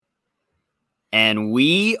And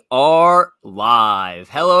we are live.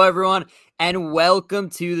 Hello, everyone, and welcome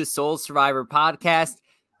to the Soul Survivor podcast.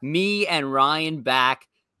 Me and Ryan back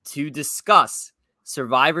to discuss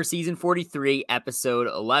Survivor Season 43, Episode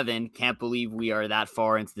 11. Can't believe we are that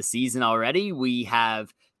far into the season already. We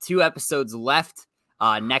have 2 episodes left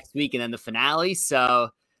next week and then the finale.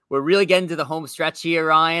 So we're really getting to the home stretch here,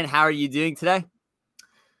 Ryan. How are you doing today?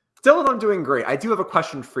 Dylan, I'm doing great. I do have a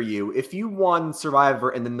question for you. If you won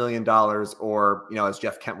Survivor in the $1 million, or, as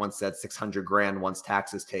Jeff Kent once said, 600 grand once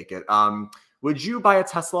taxes take it, would you buy a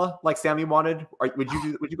Tesla like Sammy wanted? Or would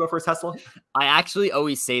you go for a Tesla? I actually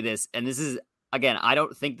always say this, and this is, again, I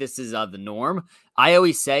don't think this is the norm. I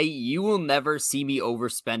always say you will never see me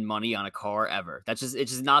overspend money on a car ever. It's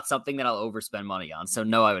just not something that I'll overspend money on. So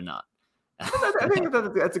no, I would not. I think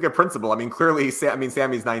that's a good principle. I mean, clearly, Sammy's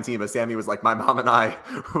 19, but Sammy was like, my mom and I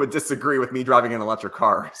would disagree with me driving an electric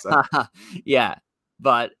car. So. Yeah.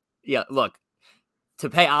 But yeah, look, to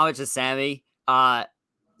pay homage to Sammy,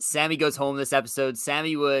 Sammy goes home this episode.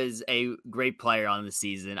 Sammy was a great player on the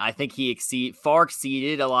season. I think he far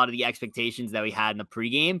exceeded a lot of the expectations that we had in the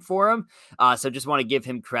pregame for him. So just want to give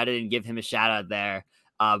him credit and give him a shout out there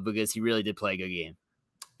because he really did play a good game.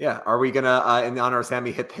 Yeah, are we gonna, in honor of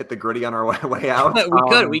Sammy, hit the gritty on our way out?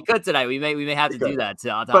 we could tonight. We may have to do that to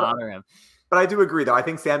honor him. But I do agree, though. I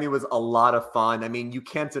think Sammy was a lot of fun. I mean, you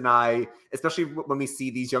can't deny, especially when we see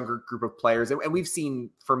these younger group of players, and we've seen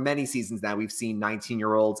for many seasons now, we've seen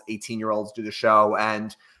 19-year-olds, 18-year-olds do the show,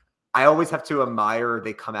 and I always have to admire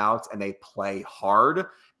they come out and they play hard.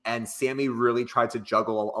 And Sammy really tried to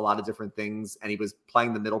juggle a lot of different things, and he was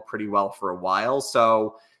playing the middle pretty well for a while.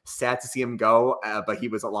 So sad to see him go, but he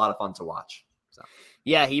was a lot of fun to watch. So.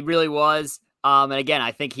 Yeah, he really was. And again,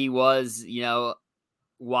 I think he was,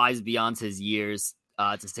 wise beyond his years,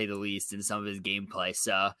 to say the least, in some of his gameplay.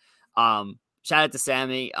 So shout out to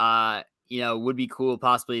Sammy. Would be cool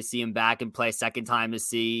possibly to see him back and play a second time to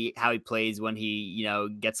see how he plays when he,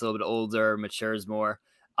 gets a little bit older, matures more.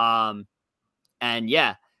 But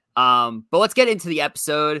let's get into the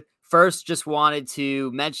episode. First, just wanted to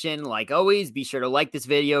mention, like always, be sure to like this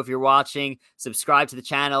video if you're watching, subscribe to the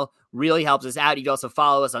channel, really helps us out. You can also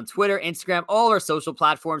follow us on Twitter, Instagram, all our social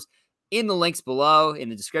platforms in the links below in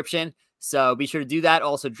the description. So be sure to do that.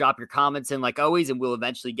 Also drop your comments in like always, and we'll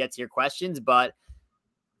eventually get to your questions, but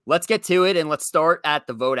let's get to it and let's start at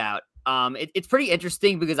the vote out. It's pretty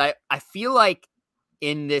interesting because I feel like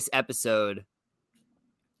in this episode,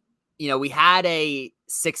 we had a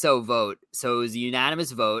 6-0 vote. So it was a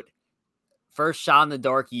unanimous vote. First shot in the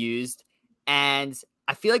dark used. And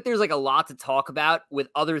I feel like there's like a lot to talk about with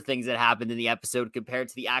other things that happened in the episode compared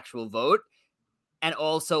to the actual vote. And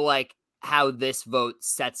also like how this vote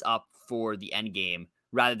sets up for the end game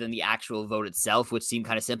rather than the actual vote itself, which seemed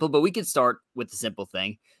kind of simple. But we could start with the simple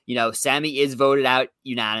thing. Sammy is voted out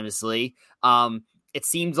unanimously. It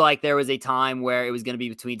seems like there was a time where it was going to be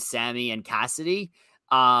between Sammy and Cassidy.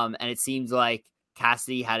 And it seems like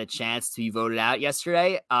Cassidy had a chance to be voted out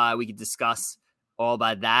yesterday. We could discuss all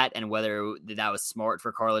about that and whether that was smart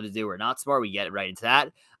for Carla to do or not smart. We get right into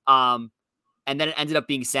that. And then it ended up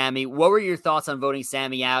being Sammy. What were your thoughts on voting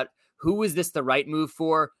Sammy out? Who was this the right move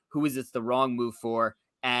for? Who was this the wrong move for?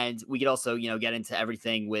 And we could also, get into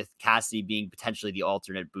everything with Cassidy being potentially the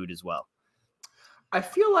alternate boot as well. I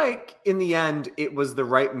feel like in the end, it was the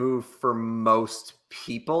right move for most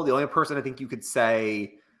people. The only person I think you could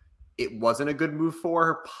say it wasn't a good move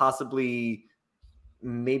for, possibly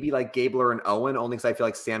maybe like Gabler and Owen, only because I feel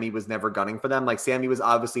like Sammy was never gunning for them. Like Sammy was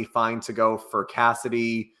obviously fine to go for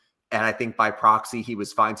Cassidy. And I think by proxy, he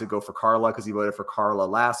was fine to go for Carla because he voted for Carla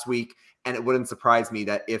last week. And it wouldn't surprise me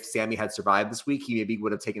that if Sammy had survived this week, he maybe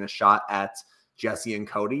would have taken a shot at Jesse and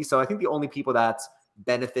Cody. So I think the only people that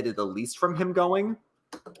benefited the least from him going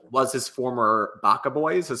was his former Baka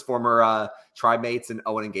boys, his former tribe mates and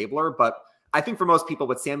Owen and Gabler. But I think for most people,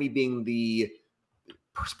 with Sammy being the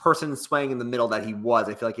person swaying in the middle that he was,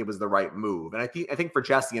 I feel like it was the right move. And I think for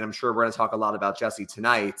Jesse, and I'm sure we're going to talk a lot about Jesse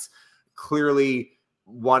tonight, clearly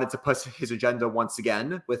wanted to push his agenda once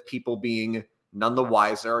again with people being none the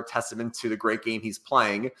wiser, a testament to the great game he's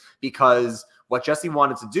playing, because what Jesse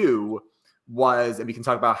wanted to do was, and we can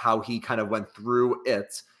talk about how he kind of went through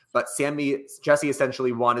it, but Jesse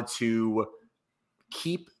essentially wanted to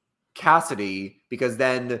keep Cassidy because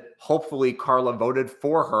then hopefully Carla voted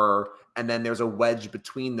for her, and then there's a wedge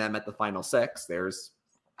between them at the final 6. There's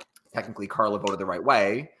technically Carla voted the right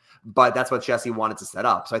way, but that's what Jesse wanted to set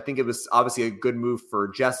up. So I think it was obviously a good move for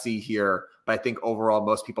Jesse here, but I think overall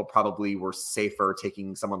most people probably were safer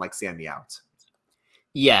taking someone like Sammy out.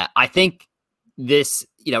 Yeah, I think this,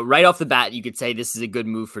 right off the bat, you could say this is a good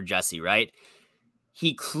move for Jesse, right?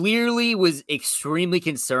 he clearly was extremely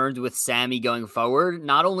concerned with Sami going forward,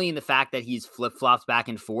 not only in the fact that he's flip-flops back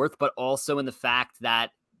and forth, but also in the fact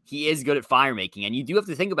that he is good at fire making. And you do have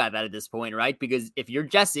to think about that at this point, right? Because if you're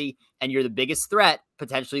Jesse and you're the biggest threat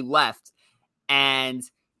potentially left, and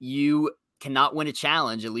you cannot win a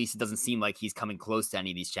challenge, at least it doesn't seem like he's coming close to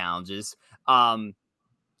any of these challenges,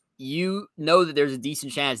 you know that there's a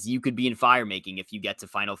decent chance you could be in fire making if you get to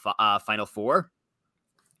final four.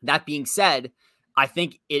 That being said, I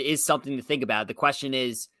think it is something to think about. The question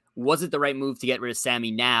is, was it the right move to get rid of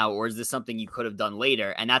Sami now, or is this something you could have done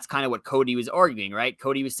later? And that's kind of what Cody was arguing, right?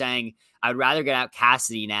 Cody was saying, I'd rather get out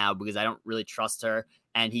Cassidy now because I don't really trust her.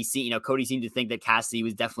 And Cody seemed to think that Cassidy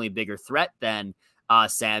was definitely a bigger threat than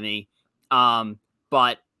Sami.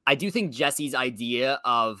 But I do think Jesse's idea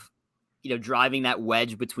of, driving that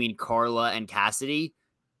wedge between Carla and Cassidy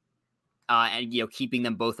and, keeping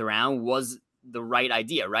them both around was the right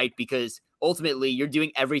idea, right? Because ultimately you're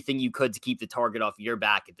doing everything you could to keep the target off your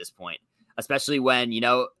back at this point, especially when,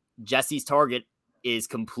 Jesse's target is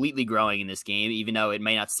completely growing in this game, even though it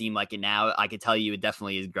may not seem like it now. I could tell you it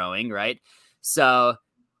definitely is growing, right? So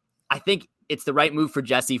I think it's the right move for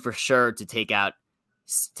Jesse for sure to take out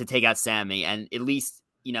Sami, and at least,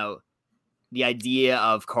 the idea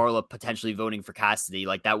of Carla potentially voting for Cassidy,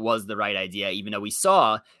 like that was the right idea, even though we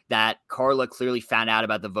saw that Carla clearly found out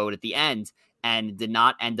about the vote at the end and did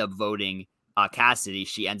not end up voting Cassidy.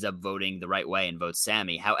 She ends up voting the right way and votes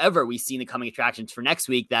Sami. However, we see in the coming attractions for next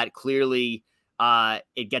week that clearly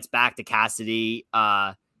it gets back to Cassidy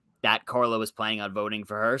that Carla was planning on voting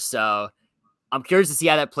for her. So I'm curious to see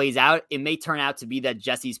how that plays out. It may turn out to be that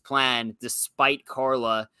Jesse's plan, despite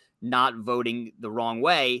Carla not voting the wrong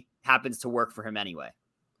way, happens to work for him anyway.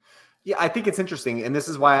 Yeah, I think it's interesting. And this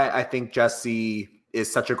is why I think Jesse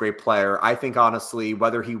is such a great player. I think, honestly,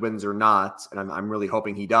 whether he wins or not, and I'm really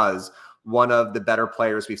hoping he does, one of the better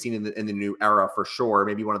players we've seen in the new era for sure,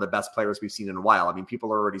 maybe one of the best players we've seen in a while. I mean,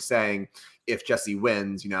 people are already saying if Jesse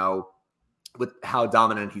wins, with how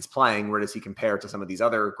dominant he's playing, where does he compare to some of these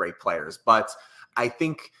other great players? But I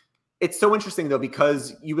think it's so interesting, though,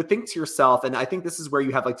 because you would think to yourself, and I think this is where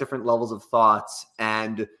you have like different levels of thoughts.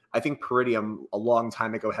 And I think Peridium a long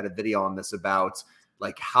time ago had a video on this about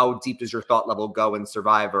like how deep does your thought level go in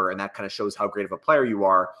Survivor? And that kind of shows how great of a player you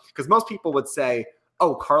are. Because most people would say,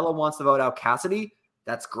 oh, Carla wants to vote out Cassidy.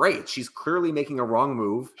 That's great. She's clearly making a wrong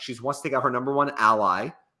move. She wants to take out her number one ally.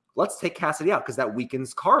 Let's take Cassidy out because that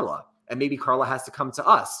weakens Carla. And maybe Carla has to come to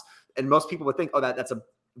us. And most people would think, oh, that's a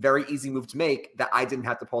very easy move to make that I didn't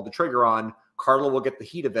have to pull the trigger on. Carla will get the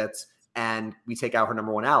heat of it, and we take out her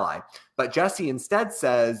number one ally. But Jesse instead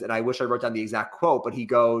says, and I wish I wrote down the exact quote, but he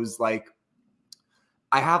goes like,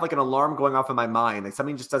 I have like an alarm going off in my mind. Like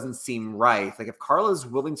something just doesn't seem right. Like if Carla's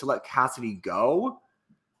willing to let Cassidy go,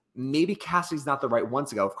 maybe Cassidy's not the right one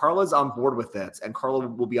to go. If Carla's on board with it, and Carla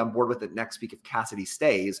will be on board with it next week if Cassidy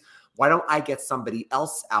stays, why don't I get somebody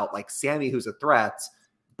else out like Sami, who's a threat,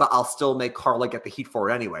 but I'll still make Carla get the heat for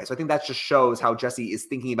it anyway. So I think that just shows how Jesse is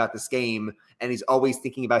thinking about this game, and he's always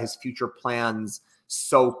thinking about his future plans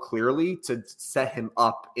so clearly to set him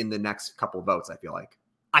up in the next couple of votes, I feel like.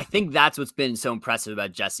 I think that's what's been so impressive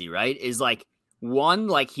about Jesse, right? Is like, one,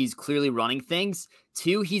 like he's clearly running things.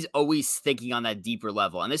 Two, he's always thinking on that deeper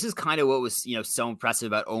level. And this is kind of what was, so impressive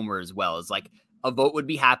about Omer as well. Is like a vote would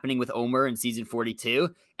be happening with Omer in season 42,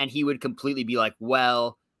 and he would completely be like,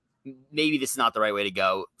 well, maybe this is not the right way to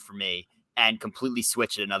go for me, and completely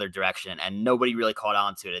switch it another direction. And nobody really caught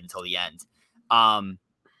on to it until the end.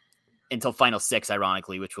 Until Final 6,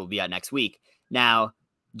 ironically, which will be out next week. Now,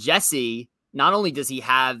 Jesse, not only does he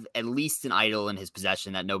have at least an idol in his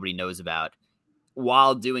possession that nobody knows about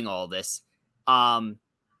while doing all this,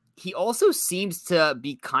 he also seems to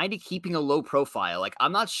be kind of keeping a low profile. Like,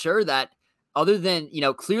 I'm not sure that other than,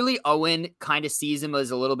 clearly Owen kind of sees him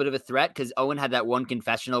as a little bit of a threat, because Owen had that one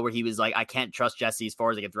confessional where he was like, I can't trust Jesse as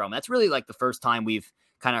far as I can throw him. That's really like the first time we've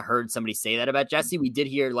kind of heard somebody say that about Jesse. We did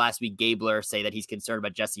hear last week Gabler say that he's concerned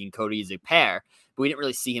about Jesse and Cody as a pair, but we didn't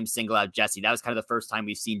really see him single out Jesse. That was kind of the first time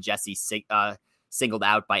we've seen Jesse singled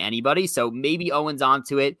out by anybody. So maybe Owen's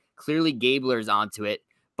onto it. Clearly Gabler's onto it.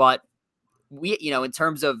 But we, in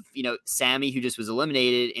terms of, Sami, who just was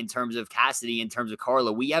eliminated, in terms of Cassidy, in terms of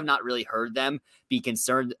Carla, we have not really heard them be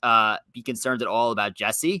concerned at all about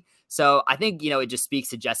Jesse. So I think, it just speaks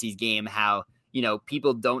to Jesse's game, how,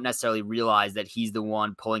 people don't necessarily realize that he's the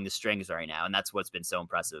one pulling the strings right now. And that's what's been so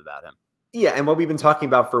impressive about him. Yeah, and what we've been talking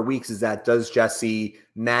about for weeks is that, does Jesse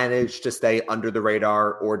manage to stay under the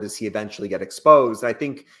radar, or does he eventually get exposed? And I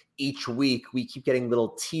think each week we keep getting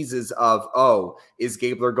little teases of, oh, is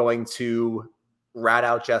Gabler going to rat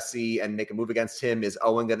out Jesse and make a move against him? Is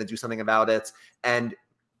Owen going to do something about it? And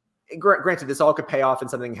granted, this all could pay off in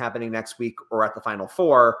something happening next week or at the Final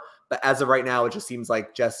Four. But as of right now, it just seems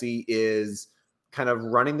like Jesse is kind of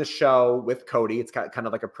running the show with Cody. It's kind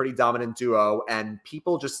of like a pretty dominant duo, and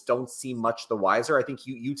people just don't seem much the wiser. I think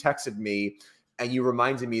you texted me and you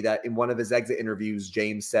reminded me that in one of his exit interviews,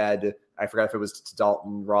 James said, I forgot if it was to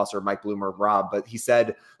Dalton Ross or Mike Bloom or Rob, but he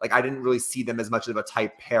said, like, I didn't really see them as much of a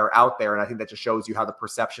tight pair out there. And I think that just shows you how the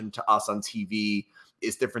perception to us on TV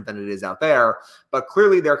is different than it is out there. But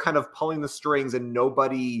clearly they're kind of pulling the strings and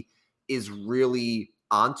nobody is really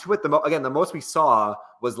onto it. The most we saw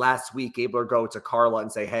was last week, Gabler go to Carla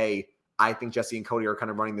and say, hey, I think Jesse and Cody are kind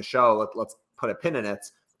of running the show. Let's put a pin in it.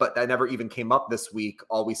 But that never even came up this week.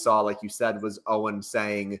 All we saw, like you said, was Owen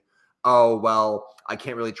saying, oh, well, I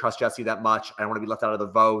can't really trust Jesse that much. I don't want to be left out of the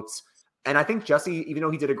votes. And I think Jesse, even though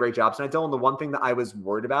he did a great job tonight, Dylan, the one thing that I was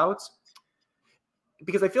worried about,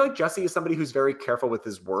 because I feel like Jesse is somebody who's very careful with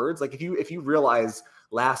his words. Like if you realize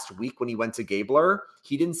last week when he went to Gabler,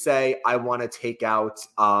 he didn't say, I want to take out,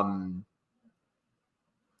 oh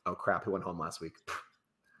crap, who went home last week?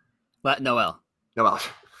 Noel. I was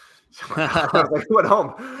like, who went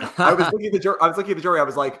home? I was looking at the jury. I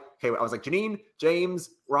was like, Janine,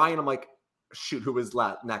 James, Ryan. I'm like, shoot, who was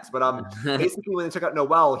next? But basically when they took out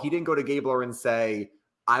Noel, he didn't go to Gabler and say,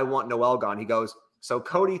 I want Noel gone. He goes, so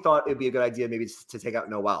Cody thought it'd be a good idea maybe to take out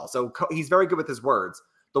Noel. So he's very good with his words.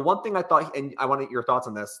 The one thing I thought, and I wanted your thoughts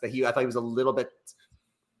on this, I thought he was a little bit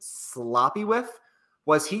sloppy with,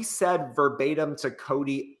 was he said verbatim to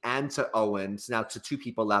Cody and to Owen, so now to two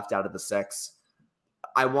people left out of the six,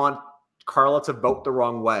 I want Carla to vote the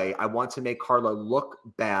wrong way. I want to make Carla look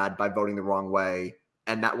bad by voting the wrong way,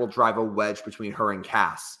 and that will drive a wedge between her and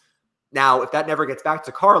Cass. Now, if that never gets back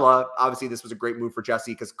to Carla, obviously this was a great move for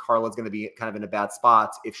Jesse because Carla's going to be kind of in a bad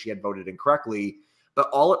spot if she had voted incorrectly. But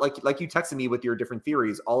like you texted me with your different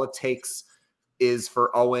theories, all it takes is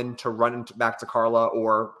for Owen to run back to Carla,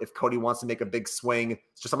 or if Cody wants to make a big swing,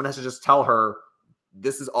 it's just someone has to just tell her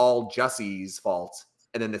this is all Jesse's fault.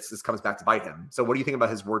 And then this comes back to bite him. So what do you think about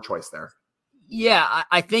his word choice there? Yeah,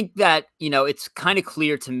 I think that, it's kind of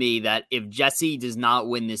clear to me that if Jesse does not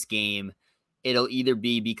win this game, it'll either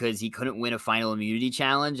be because he couldn't win a final immunity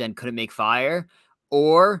challenge and couldn't make fire,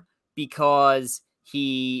 or because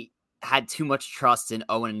he had too much trust in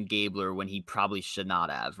Owen and Gabler when he probably should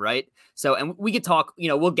not have, right? So, and we could talk,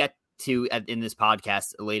 we'll get to in this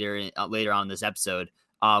podcast later on in this episode.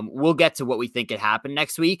 We'll get to what we think could happen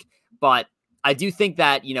next week, but I do think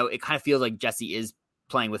that, it kind of feels like Jesse is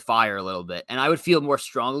playing with fire a little bit. And I would feel more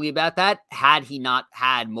strongly about that had he not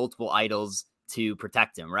had multiple idols to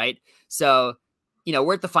protect him, right? So,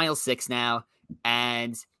 we're at the final six now,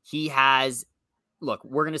 and he has, look,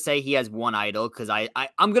 we're going to say he has one idol because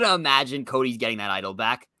I'm going to imagine Cody's getting that idol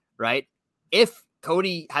back, right? If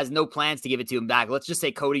Cody has no plans to give it to him back, let's just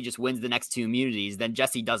say Cody just wins the next two immunities, then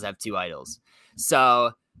Jesse does have two idols.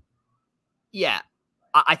 So, yeah.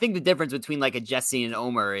 I think the difference between like a Jesse and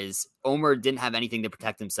Omer is Omer didn't have anything to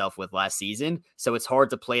protect himself with last season. So it's hard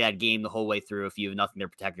to play that game the whole way through if you have nothing to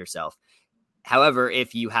protect yourself. However,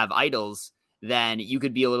 if you have idols, then you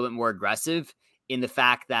could be a little bit more aggressive in the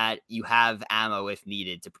fact that you have ammo if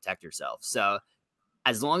needed to protect yourself. So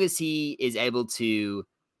as long as he is able to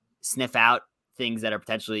sniff out things that are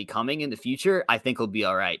potentially coming in the future, I think he'll be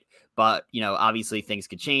all right. But, obviously things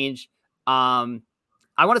could change. I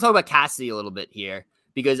want to talk about Cassidy a little bit here,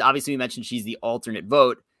 because obviously we mentioned she's the alternate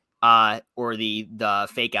vote, or the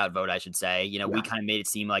fake out vote, I should say. We kind of made it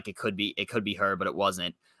seem like it could be her, but it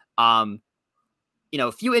wasn't.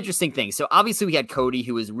 A few interesting things. So obviously we had Cody,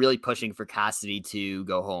 who was really pushing for Cassidy to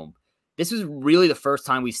go home. This was really the first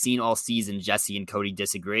time we've seen all season Jesse and Cody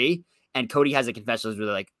disagree. And Cody has a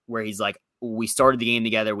confession where he's like, we started the game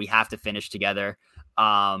together. We have to finish together.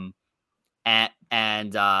 And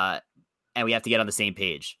we have to get on the same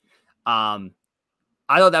page.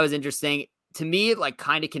 I thought that was interesting. To me, it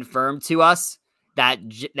kind of confirmed to us that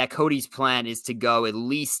Cody's plan is to go at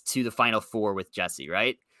least to the Final Four with Jesse,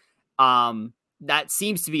 right? That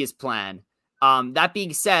seems to be his plan. That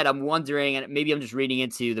being said, I'm wondering, and maybe I'm just reading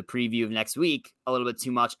into the preview of next week a little bit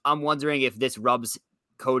too much. I'm wondering if this rubs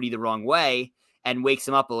Cody the wrong way and wakes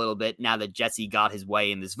him up a little bit now that Jesse got his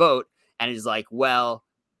way in this vote and is like, well,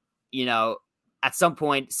 at some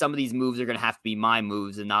point, some of these moves are going to have to be my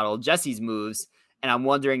moves and not all Jesse's moves. And I'm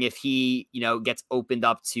wondering if he, gets opened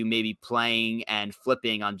up to maybe playing and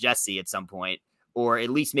flipping on Jesse at some point, or at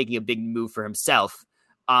least making a big move for himself.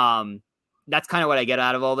 That's kind of what I get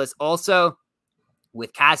out of all this. Also,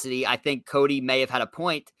 with Cassidy, I think Cody may have had a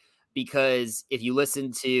point, because if you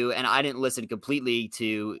listen to, and I didn't listen completely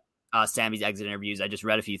to Sammy's exit interviews. I just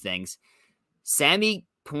read a few things. Sammy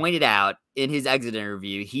pointed out in his exit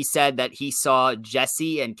interview, he said that he saw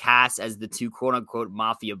Jesse and Cass as the two quote unquote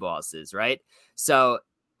mafia bosses, right? So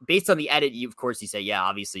based on the edit, of course you say, yeah,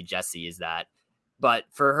 obviously Jesse is that. But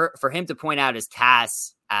for him to point out as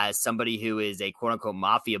Cass as somebody who is a quote unquote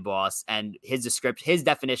mafia boss, and his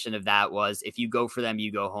definition of that was, if you go for them,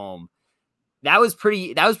 you go home. That was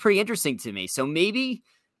pretty interesting to me. So maybe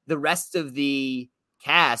the rest of the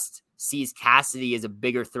cast sees Cassidy as a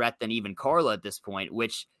bigger threat than even Carla at this point,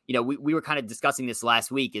 which, we were kind of discussing this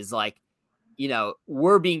last week, is like,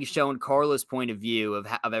 we're being shown Carla's point of view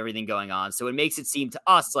of everything going on. So it makes it seem to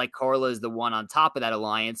us like Carla is the one on top of that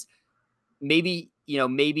alliance. Maybe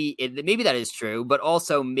that is true, but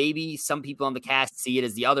also maybe some people on the cast see it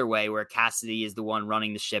as the other way, where Cassidy is the one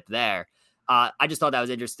running the ship there. I just thought that was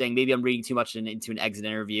interesting. Maybe I'm reading too much into an exit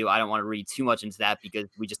interview. I don't want to read too much into that, because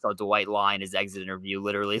we just saw Dwight lie in his exit interview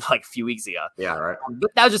literally like a few weeks ago. Yeah, right.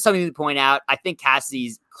 But that was just something to point out. I think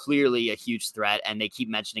Cassidy's clearly a huge threat, and they keep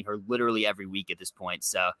mentioning her literally every week at this point.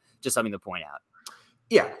 So just something to point out.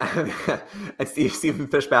 Yeah. And Stephen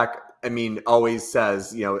Fishback, always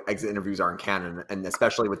says, exit interviews aren't canon. And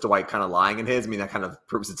especially with Dwight kind of lying in his, that kind of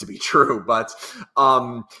proves it to be true. But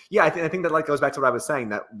I think that goes back to what I was saying,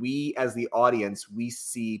 that we as the audience, we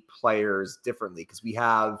see players differently, because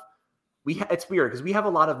it's weird because we have a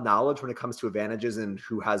lot of knowledge when it comes to advantages and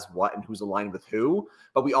who has what and who's aligned with who,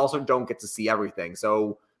 but we also don't get to see everything.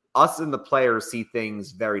 So us and the players see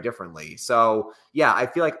things very differently. So yeah, I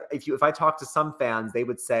feel like if I talk to some fans, they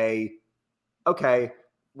would say, okay,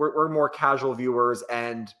 we're more casual viewers,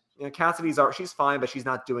 and she's fine, but she's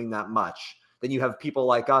not doing that much. Then you have people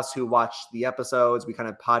like us who watch the episodes, we kind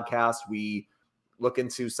of podcast, we look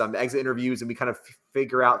into some exit interviews, and we kind of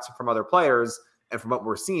figure out from other players, and from what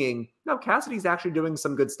we're seeing, no, Cassidy's actually doing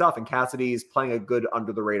some good stuff, and Cassidy's playing a good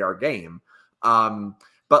under the radar game.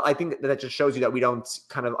 But I think that just shows you that we don't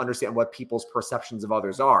kind of understand what people's perceptions of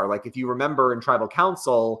others are. Like, if you remember in Tribal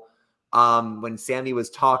Council, when Sammy was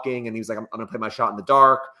talking and he was like, I'm going to play my shot in the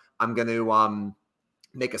dark. I'm going to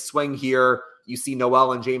make a swing here. You see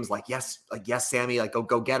Noelle and James like, yes, Sammy, like,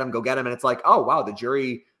 go get him. And it's like, oh, wow, the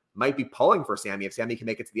jury might be pulling for Sammy if Sammy can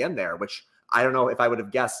make it to the end there, which I don't know if I would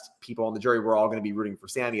have guessed people on the jury were all going to be rooting for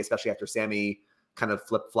Sammy, especially after Sammy kind of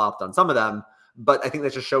flip-flopped on some of them. But I think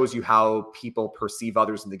that just shows you how people perceive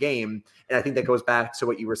others in the game. And I think that goes back to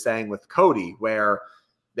what you were saying with Cody, where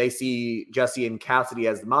they see Jesse and Cassidy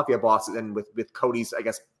as the mafia bosses, and with Cody's, I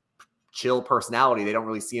guess, chill personality, they don't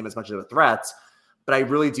really see him as much of a threat. But I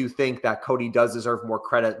really do think that Cody does deserve more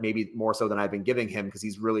credit, maybe more so than I've been giving him, because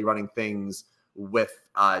he's really running things with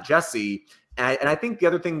Jesse. And I think the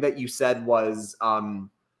other thing that you said was, are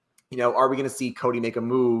we going to see Cody make a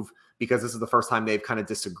move because this is the first time they've kind of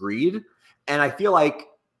disagreed? And I feel like,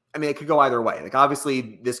 it could go either way. Like,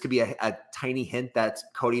 obviously, this could be a tiny hint that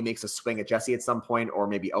Cody makes a swing at Jesse at some point, or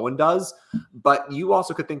maybe Owen does. But you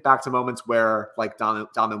also could think back to moments where, like, Dom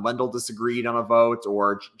and Wendell disagreed on a vote,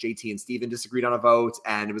 or JT and Steven disagreed on a vote,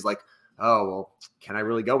 and it was like, oh, well, can I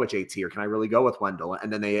really go with JT, or can I really go with Wendell?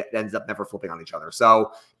 And then they ended up never flipping on each other.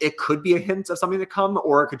 So it could be a hint of something to come,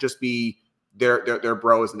 or it could just be they're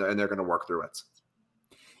bros and they're going to work through it.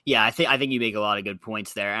 Yeah, I think you make a lot of good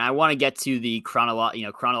points there. And I want to get to the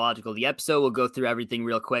chronological of the episode. We'll go through everything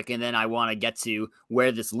real quick. And then I want to get to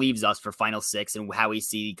where this leaves us for Final Six and how we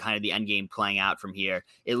see kind of the end game playing out from here,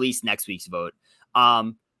 at least next week's vote.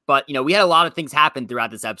 But, we had a lot of things happen throughout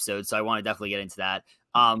this episode, so I want to definitely get into that.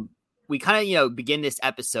 We kind of, begin this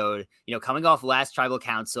episode, coming off last Tribal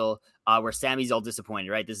Council, where Sammy's all disappointed,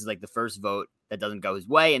 right? This is like the first vote that doesn't go his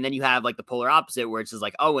way. And then you have like the polar opposite, where it's just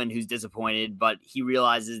like Owen, who's disappointed, but he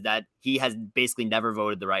realizes that he has basically never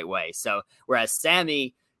voted the right way. So whereas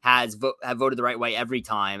Sammy have voted the right way every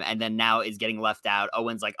time, and then now is getting left out,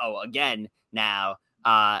 Owen's like, oh, again, now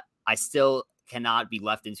I still cannot be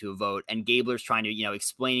left into a vote. And Gabler's trying to,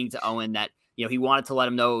 explaining to Owen that, he wanted to let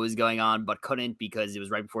him know what was going on, but couldn't because it was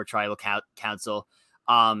right before Tribal Council.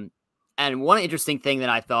 And one interesting thing that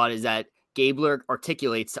I thought is that Gabler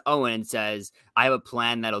articulates to Owen and says, I have a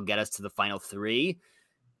plan that'll get us to the final three.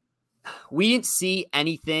 We didn't see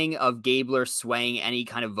anything of Gabler swaying any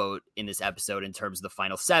kind of vote in this episode in terms of the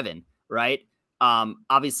final seven, right?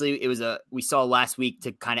 Obviously, we saw last week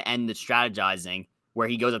to kind of end the strategizing, where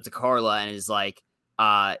he goes up to Carla and is like,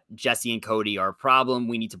 Jesse and Cody are a problem.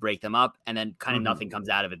 We need to break them up. And then kind of nothing comes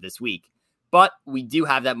out of it this week. But we do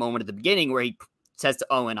have that moment at the beginning where he says to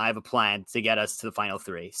Owen, I have a plan to get us to the final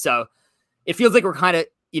three. So it feels like we're kind of,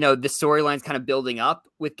 the storyline's kind of building up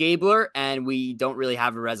with Gabler, and we don't really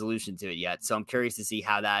have a resolution to it yet. So I'm curious to see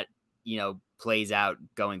how that, plays out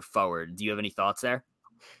going forward. Do you have any thoughts there?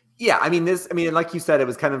 Yeah, I mean, like you said, it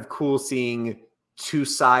was kind of cool seeing two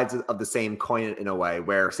sides of the same coin in a way,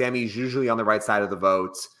 where Sammy's usually on the right side of the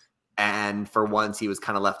vote, and for once he was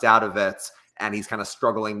kind of left out of it, and he's kind of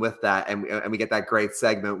struggling with that, and we get that great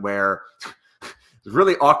segment where it's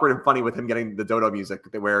really awkward and funny with him getting the Dodo music,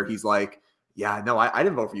 where he's like, "Yeah, no, I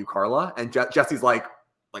didn't vote for you, Carla," and Jesse's like,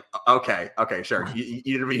 okay, sure.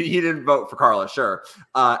 You didn't vote for Carla, sure.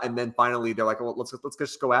 And then finally they're like, well, let's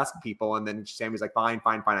just go ask people. And then Sammy's like, fine,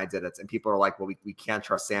 I did it. And people are like, well, we can't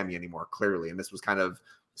trust Sammy anymore, clearly. And this was kind of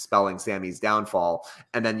spelling Sammy's downfall.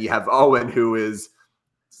 And then you have Owen, who is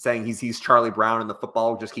saying he's Charlie Brown, and the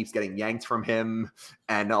football just keeps getting yanked from him,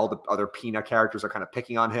 and all the other Peanut characters are kind of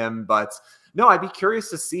picking on him. But no, I'd be curious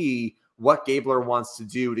to see what Gabler wants to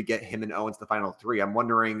do to get him and Owen to the final three. I'm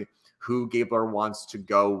wondering who Gabler wants to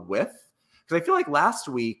go with. Because I feel like last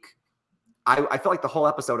week, I felt like the whole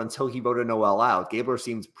episode until he voted Noelle out, Gabler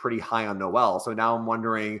seems pretty high on Noelle. So now I'm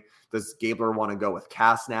wondering, does Gabler want to go with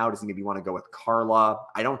Cass now? Does he maybe want to go with Carla?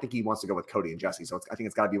 I don't think he wants to go with Cody and Jesse. So I think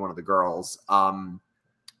it's got to be one of the girls.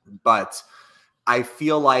 But I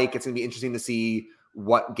feel like it's going to be interesting to see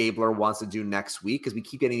what Gabler wants to do next week, because we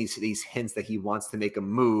keep getting these hints that he wants to make a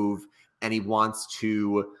move, and he wants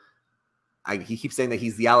to... he keeps saying that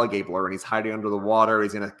he's the alligator and he's hiding under the water.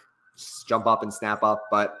 He's going to jump up and snap up.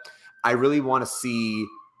 But I really want to see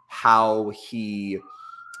how does he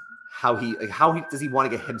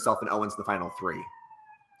want to get himself and Owens to the final three?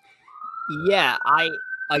 Yeah,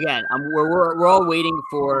 we're all waiting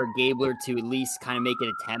for Gabler to at least kind of make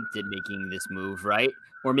an attempt at making this move, right?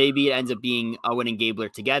 Or maybe it ends up being Owen and Gabler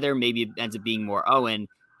together. Maybe it ends up being more Owen.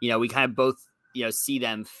 We kind of both, see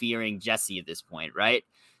them fearing Jesse at this point, right?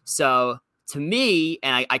 So to me,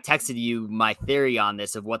 and I texted you my theory on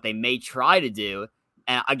this of what they may try to do.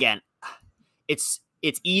 And again, it's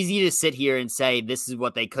easy to sit here and say this is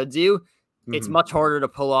what they could do. Mm-hmm. It's much harder to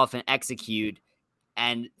pull off and execute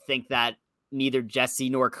and think that neither Jesse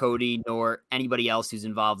nor Cody nor anybody else who's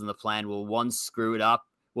involved in the plan will one, screw it up,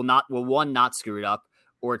 not screw it up,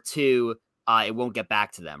 or two, it won't get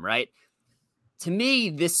back to them, right? To me,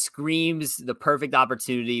 this screams the perfect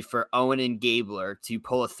opportunity for Owen and Gabler to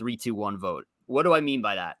pull a 3-2-1 vote. What do I mean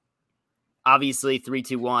by that? Obviously,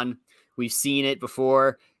 3-2-1. We've seen it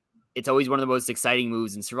before. It's always one of the most exciting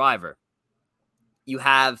moves in Survivor. You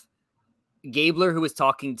have Gabler, who was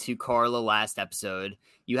talking to Carla last episode.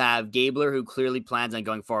 You have Gabler, who clearly plans on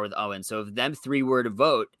going forward with Owen. So if them three were to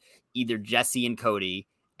vote, either Jesse and Cody,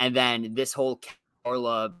 and then this whole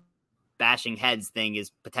Carla bashing heads thing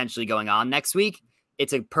is potentially going on next week,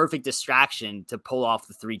 it's a perfect distraction to pull off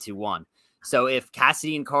the 3-2-1. So if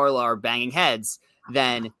Cassidy and Carla are banging heads,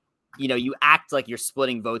 then, you act like you're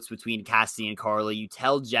splitting votes between Cassidy and Carla. You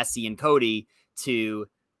tell Jesse and Cody to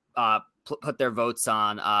put their votes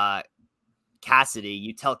on Cassidy.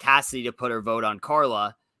 You tell Cassidy to put her vote on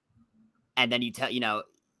Carla. And then you tell,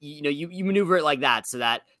 you maneuver it like that, so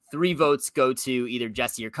that 3 votes go to either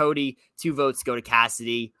Jesse or Cody, 2 votes go to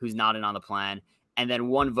Cassidy, who's not in on the plan, and then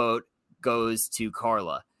 1 vote goes to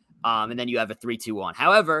Carla. And then you have a 3-2-1.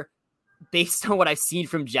 However, based on what I've seen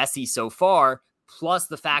from Jesse so far, plus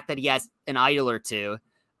the fact that he has an idol or two,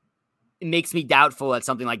 it makes me doubtful that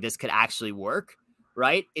something like this could actually work,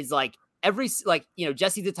 right? It's like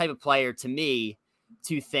Jesse's the type of player to me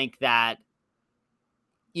to think that,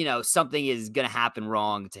 something is going to happen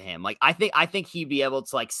wrong to him. Like, I think he'd be able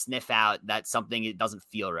to sniff out that something it doesn't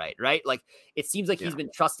feel right? Like, it seems like he's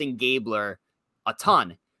been trusting Gabler a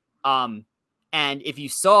ton. And if you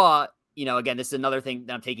saw, again, this is another thing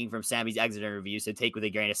that I'm taking from Sammy's exit interview, so take with a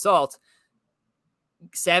grain of salt.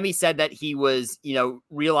 Sammy said that he was,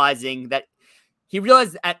 realizing that he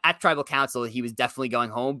realized at Tribal Council he was definitely going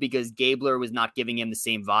home because Gabler was not giving him the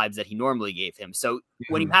same vibes that he normally gave him. So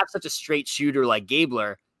when you have such a straight shooter like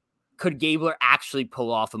Gabler, could Gabler actually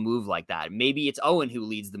pull off a move like that? Maybe it's Owen who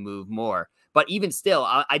leads the move more. But even still,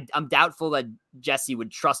 I'm doubtful that Jesse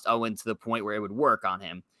would trust Owen to the point where it would work on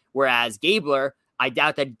him. Whereas Gabler, I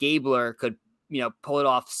doubt that Gabler could, pull it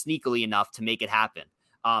off sneakily enough to make it happen.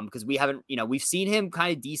 Because we haven't, we've seen him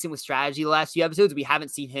kind of decent with strategy the last few episodes. We haven't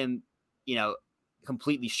seen him,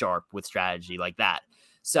 completely sharp with strategy like that.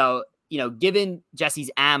 So, given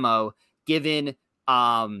Jesse's ammo, given,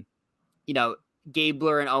 Gabler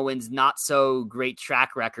and Owen's not so great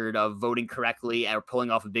track record of voting correctly or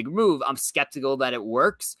pulling off a big move, I'm skeptical that it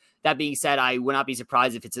works. That being said, I would not be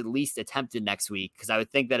surprised if it's at least attempted next week, because I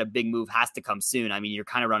would think that a big move has to come soon. I mean, you're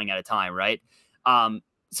kind of running out of time, right?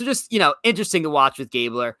 So just, interesting to watch with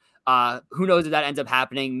Gabler. Who knows if that ends up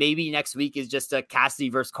happening? Maybe next week is just a Cassidy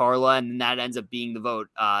versus Carla, and that ends up being the vote,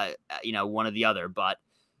 one or the other. But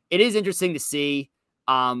it is interesting to see.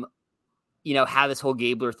 how this whole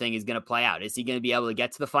Gabler thing is going to play out. Is he going to be able to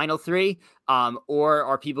get to the final three? Or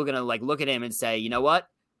are people going to like look at him and say, you know what?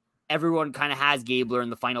 Everyone kind of has Gabler in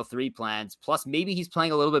the final three plans. Plus, maybe he's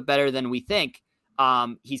playing a little bit better than we think.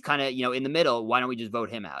 He's kind of, in the middle. Why don't we just vote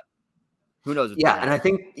him out? Who knows? Yeah, and I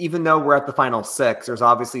think even though we're at the final six, there's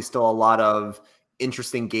obviously still a lot of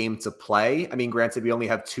interesting game to play. I mean, granted, we only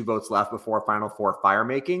have 2 votes left before Final Four fire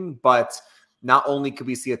making, but not only could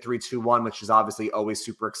we see a 3-2-1, which is obviously always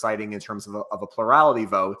super exciting in terms of a plurality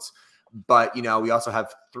vote, but, we also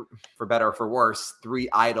have, for better or for worse, 3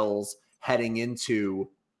 idols heading into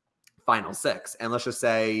Final Six. And let's just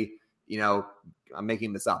say, I'm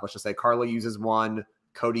making this up. Let's just say Carla uses 1,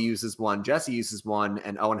 Cody uses 1, Jesse uses 1,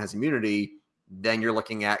 and Owen has immunity. Then you're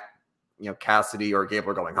looking at, Cassidy or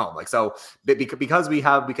Gabler going home. Like, so because we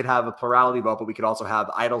could have a plurality vote, but we could also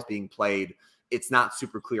have idols being played. It's not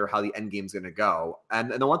super clear how the end game is going to go.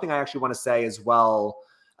 And the one thing I actually want to say as well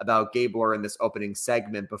about Gabler in this opening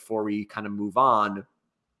segment before we kind of move on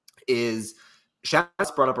is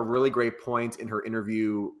Shaz brought up a really great point in her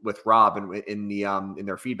interview with Rob in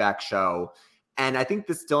their feedback show. And I think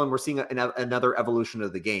this, Dylan, we're seeing another evolution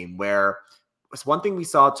of the game where it's one thing we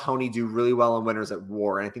saw Tony do really well in Winners at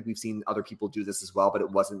War, and I think we've seen other people do this as well, but it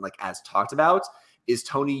wasn't like as talked about, is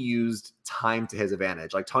Tony used time to his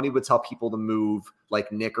advantage. Like Tony would tell people to move like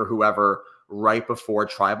Nick or whoever right before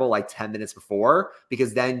Tribal, like 10 minutes before,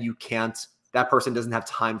 because then that person doesn't have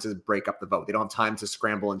time to break up the vote. They don't have time to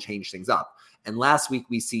scramble and change things up. And last week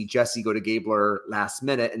we see Jesse go to Gabler last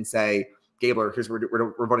minute and say, Gabler, here's what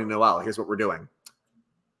we're voting Noel. Here's what we're doing.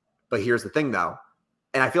 But here's the thing though.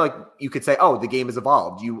 And I feel like you could say, oh, the game has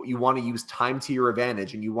evolved. You want to use time to your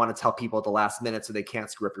advantage and you want to tell people at the last minute so they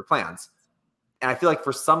can't screw up your plans. And I feel like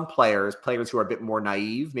for some players who are a bit more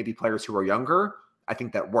naive, maybe players who are younger, I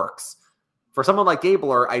think that works. For someone like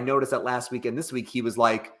Gabler, I noticed that last week and this week, he was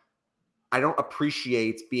like, I don't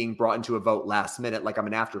appreciate being brought into a vote last minute like I'm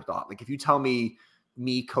an afterthought. Like if you tell me,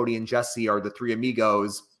 Cody, and Jesse are the 3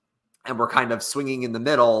 amigos and we're kind of swinging in the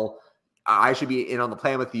middle, I should be in on the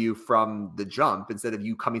plan with you from the jump instead of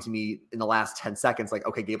you coming to me in the last 10 seconds like,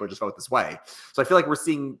 okay, Gabler, just vote this way. So I feel like we're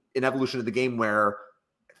seeing an evolution of the game where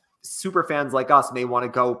super fans like us may want to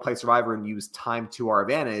go play Survivor and use time to our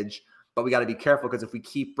advantage, but we got to be careful because if we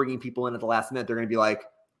keep bringing people in at the last minute, they're going to be like,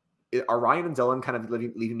 are Ryan and Dylan kind of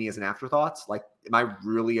leaving me as an afterthought? Like, am I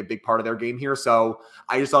really a big part of their game here? So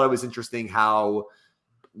I just thought it was interesting how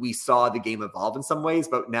we saw the game evolve in some ways,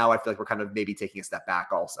 but now I feel like we're kind of maybe taking a step back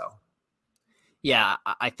also. Yeah,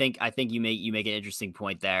 I think you make an interesting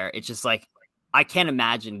point there. It's just like I can't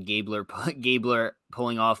imagine Gabler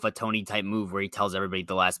pulling off a Tony type move where he tells everybody at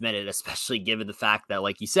the last minute, especially given the fact that,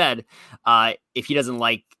 like you said, if he doesn't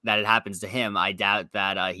like that it happens to him, I doubt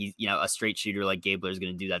that he's a straight shooter like Gabler is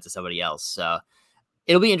going to do that to somebody else. So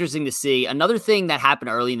it'll be interesting to see. Another thing that happened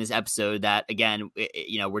early in this episode that, again,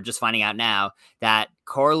 we're just finding out now that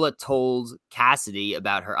Carla told Cassidy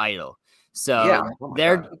about her idol. So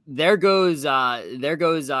yeah. there goes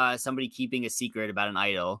somebody keeping a secret about an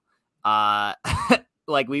idol.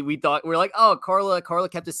 Like we thought, we're like, oh, Carla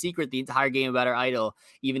kept a secret the entire game about her idol,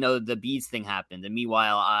 even though the beads thing happened. And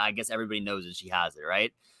meanwhile, I guess everybody knows that she has it,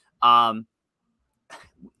 right? I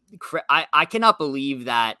cannot believe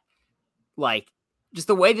that, like, just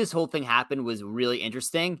the way this whole thing happened was really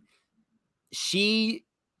interesting. She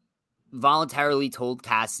voluntarily told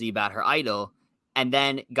Cassidy about her idol and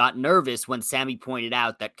then got nervous when Sammy pointed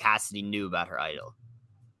out that Cassidy knew about her idol.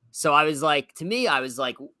 So I was like,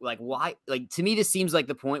 why? Like, to me, this seems like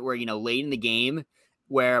the point where, late in the game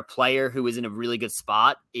where a player who is in a really good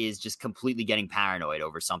spot is just completely getting paranoid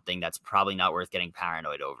over something that's probably not worth getting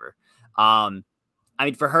paranoid over. I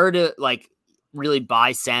mean, for her to like really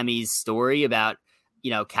buy Sammy's story about,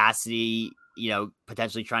 Cassidy,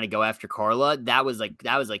 potentially trying to go after Carla, that was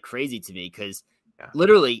crazy to me. Cause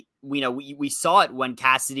literally, we saw it when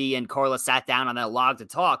Cassidy and Carla sat down on that log to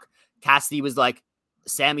talk. Cassidy was like,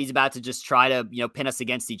 Sammy's about to just try to, pin us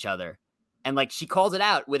against each other. And like, she calls it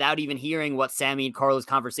out without even hearing what Sammy and Carla's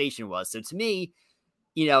conversation was. So to me,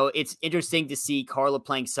 it's interesting to see Carla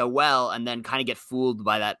playing so well and then kind of get fooled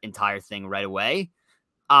by that entire thing right away.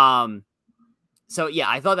 So yeah,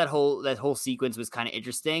 I thought that whole sequence was kind of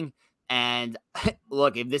interesting. And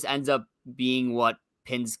look, if this ends up being what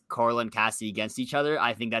pins Carla and Cassidy against each other,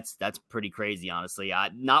 I think that's pretty crazy, honestly.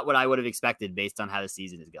 Not what I would have expected based on how the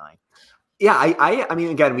season is going. Yeah, I mean,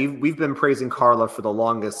 again, we've been praising Carla for the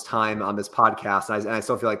longest time on this podcast, and I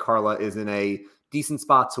still feel like Carla is in a decent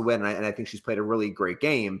spot to win, and I think she's played a really great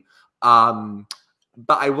game. But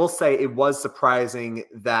I will say it was surprising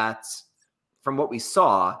that from what we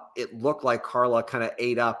saw, it looked like Carla kind of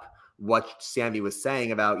ate up what Sammy was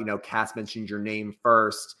saying about, Cass mentioned your name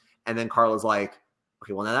first. And then Carla's like,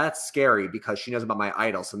 okay, well, now that's scary because she knows about my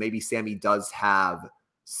idol. So maybe Sammy does have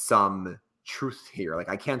some truth here. Like,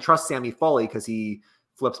 I can't trust Sammy fully because he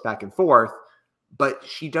flips back and forth, but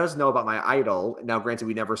she does know about my idol. Now, granted,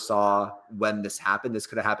 we never saw when this happened. This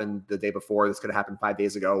could have happened the day before. This could have happened 5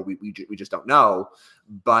 days ago. We just don't know.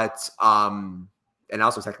 But, and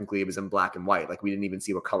also technically it was in black and white. Like, we didn't even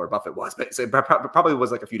see what color Buffett was, but so it probably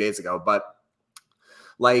was like a few days ago. But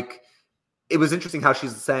like, it was interesting how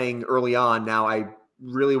she's saying early on, now I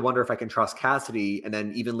really wonder if I can trust Cassidy. And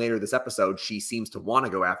then even later this episode, she seems to want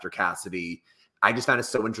to go after Cassidy. I just found it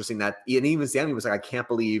so interesting that, and even Sammy was like, I can't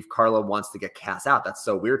believe Carla wants to get Cass out. That's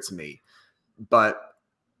so weird to me. But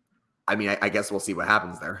I mean, I guess we'll see what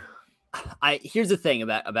happens there. Here's the thing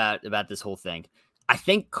about this whole thing. I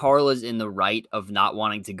think Carla's in the right of not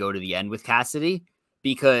wanting to go to the end with Cassidy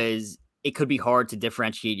because it could be hard to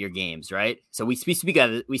differentiate your games, right? So we speak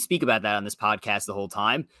about that on this podcast the whole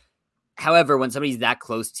time. However, when somebody's that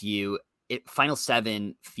close to you, Final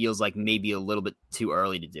 7 feels like maybe a little bit too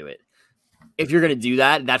early to do it. If you're going to do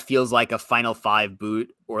that, that feels like a Final 5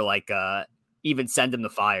 boot, or like even send them the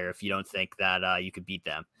fire if you don't think that you could beat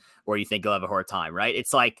them or you think you'll have a hard time, right?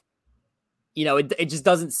 It's like, it just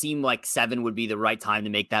doesn't seem like 7 would be the right time to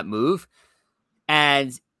make that move.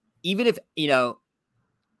 And even if,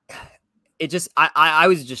 it just, I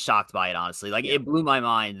was just shocked by it, honestly. Like, It blew my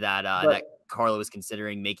mind that that Carla was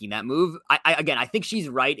considering making that move. I think she's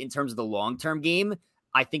right in terms of the long-term game.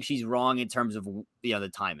 I think she's wrong in terms of,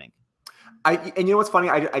 the timing. And you know what's funny?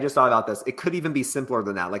 I just thought about this. It could even be simpler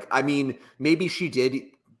than that. Like, I mean, maybe she did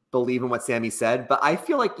believe in what Sammy said, but I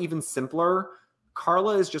feel like even simpler,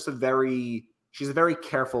 Carla is just she's a very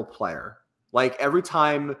careful player. Like, every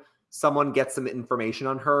time someone gets some information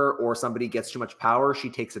on her or somebody gets too much power, she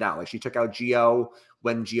takes it out. Like, she took out Gio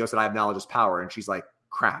when Gio said, I have knowledge is power. And she's like,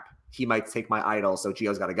 crap, he might take my idol. So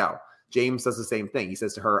Gio's got to go. James does the same thing. He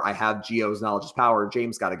says to her, I have Gio's knowledge is power.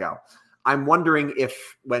 James got to go. I'm wondering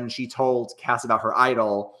if when she told Cass about her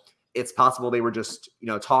idol, it's possible they were just,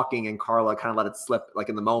 talking and Carla kind of let it slip, like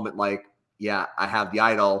in the moment, like, yeah, I have the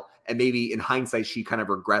idol. And maybe in hindsight, she kind of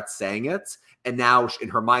regrets saying it. And now in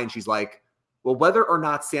her mind, she's like, well, whether or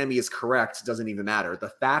not Sammy is correct doesn't even matter. The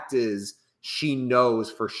fact is, she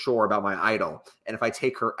knows for sure about my idol. And if I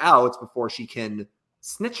take her out before she can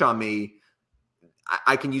snitch on me,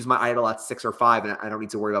 I can use my idol at 6 or 5, and I don't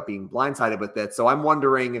need to worry about being blindsided with it. So I'm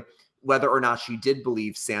wondering whether or not she did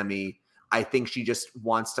believe Sammy. I think she just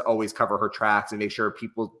wants to always cover her tracks and make sure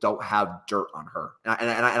people don't have dirt on her. And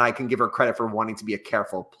I can give her credit for wanting to be a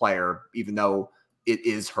careful player, even though it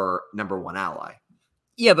is her number one ally.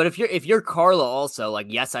 Yeah, but if you're Carla also, like,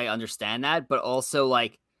 yes, I understand that, but also,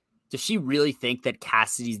 like, does she really think that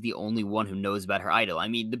Cassidy's the only one who knows about her idol? I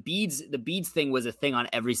mean, the beads thing was a thing on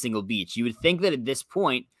every single beach. You would think that at this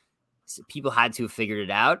point, people had to have figured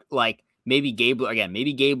it out. Like, maybe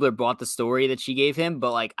Gabler bought the story that she gave him,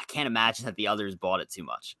 but like, I can't imagine that the others bought it too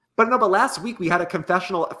much. But last week we had a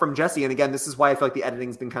confessional from Jesse. And again, this is why I feel like the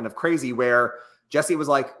editing's been kind of crazy, where Jesse was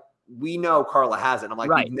like, we know Carla has it. And I'm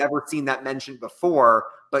like, right. We've never seen that mentioned before.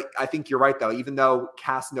 But I think you're right, though. Even though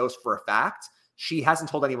Cass knows for a fact, she hasn't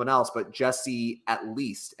told anyone else, but Jesse at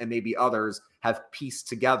least, and maybe others, have pieced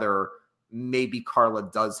together. Maybe Carla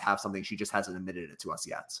does have something. She just hasn't admitted it to us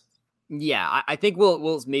yet. Yeah, I think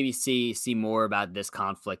we'll maybe see more about this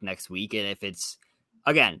conflict next week. And if it's,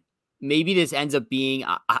 again, maybe this ends up being,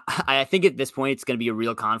 I think at this point it's going to be a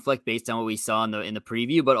real conflict based on what we saw in the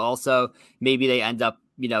preview, but also maybe they end up,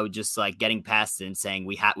 just like getting past it and saying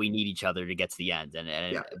we need each other to get to the end. And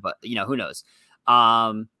yeah. But who knows?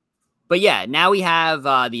 But yeah, now we have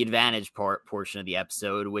the advantage portion of the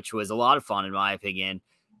episode, which was a lot of fun in my opinion.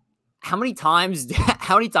 How many times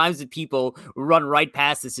did people run right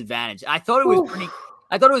past this advantage? I thought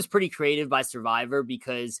it was pretty creative by Survivor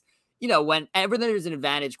because, whenever there's an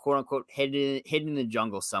advantage, quote unquote, hidden in the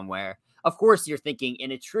jungle somewhere, of course you're thinking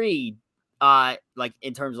in a tree, like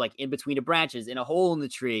in terms of like in between the branches, in a hole in the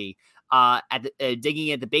tree, digging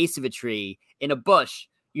at the base of a tree, in a bush.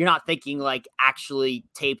 You're not thinking like actually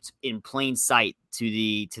taped in plain sight to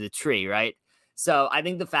the tree, right? So I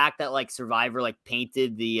think the fact that like Survivor like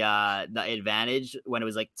painted the advantage when it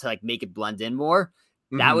was like to like make it blend in more,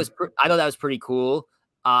 I thought that was pretty cool.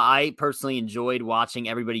 I personally enjoyed watching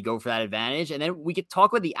everybody go for that advantage, and then we could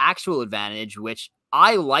talk about the actual advantage, which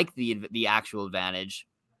I like the actual advantage,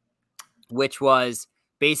 which was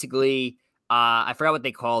basically I forgot what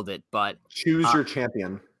they called it, but choose your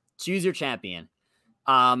champion. Choose your champion.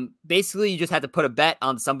 Basically, you just had to put a bet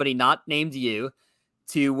on somebody not named you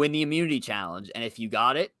to win the immunity challenge. And if you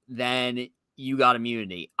got it, then you got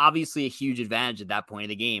immunity. Obviously, a huge advantage at that point in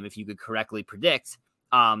the game if you could correctly predict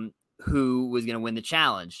who was going to win the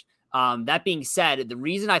challenge. That being said, the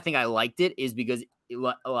reason I think I liked it is because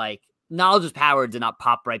like knowledge is power did not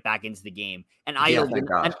pop right back into the game. An idol,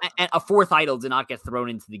 and a fourth idol did not get thrown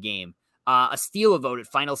into the game. A steal a vote at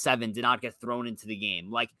Final 7 did not get thrown into the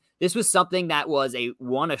game. Like, this was something that was a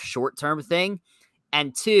short-term thing,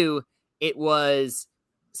 and 2, it was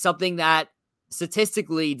something that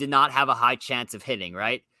statistically did not have a high chance of hitting,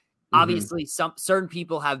 right? Mm-hmm. Obviously, certain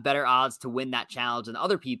people have better odds to win that challenge than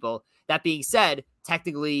other people. That being said,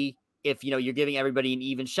 technically, if you're giving everybody an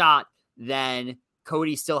even shot, then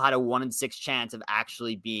Cody still had a 1 in 6 chance of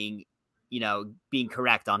actually being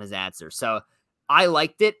correct on his answer. So I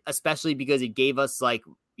liked it, especially because it gave us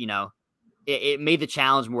it made the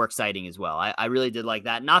challenge more exciting as well. I really did like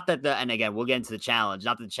that. Not that and again, we'll get into the challenge.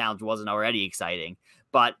 Not that the challenge wasn't already exciting,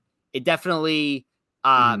 but it definitely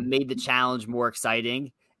made the challenge more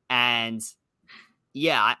exciting. And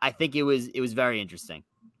yeah, I think it was very interesting.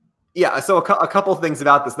 Yeah, so a couple of things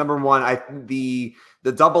about this. Number one, the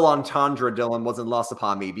double entendre, Dylan, wasn't lost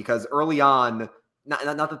upon me because early on, not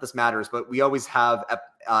that this matters, but we always have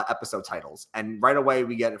episode titles, and right away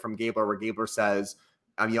we get it from Gabler, where Gabler says,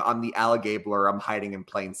 "I'm the Alligabler. I'm hiding in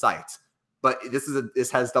plain sight." But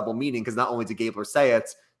this has double meaning because not only did Gabler say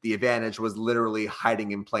it, the advantage was literally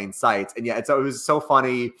hiding in plain sight, and yeah, it was so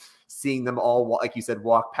funny seeing them all, like you said,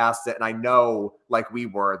 walk past it. And I know, like we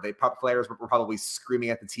were, players were probably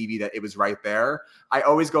screaming at the TV that it was right there. I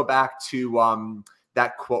always go back to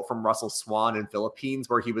that quote from Russell Swan in Philippines,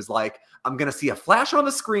 where he was like, "I'm going to see a flash on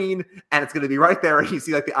the screen and it's going to be right there." And you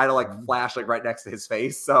see like the idol flash right next to his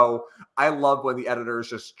face. So I love when the editors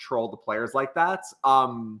just troll the players like that.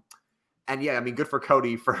 And yeah, I mean, good for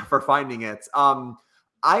Cody for finding it.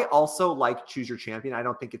 I also like Choose Your Champion. I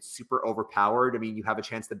don't think it's super overpowered. I mean, you have a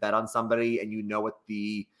chance to bet on somebody and you know what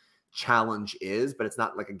the challenge is, but it's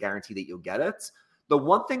not like a guarantee that you'll get it. The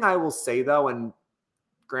one thing I will say though, and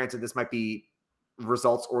granted, this might be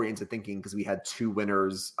results-oriented thinking because we had 2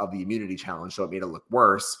 winners of the immunity challenge, so it made it look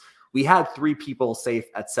worse. We had 3 people safe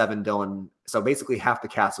at 7, Dylan. So basically half the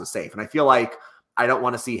cast was safe. And I feel like I don't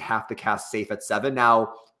want to see half the cast safe at 7.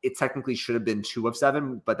 Now, it technically should have been 2 of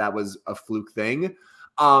 7, but that was a fluke thing.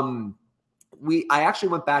 I actually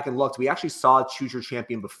went back and looked. We actually saw Choose Your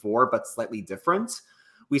Champion before, but slightly different.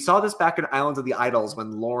 We saw this back in Islands of the Idols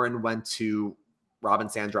when Lauren went to Robin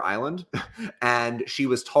Sandra Island and she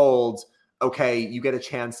was told, okay, you get a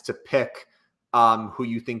chance to pick who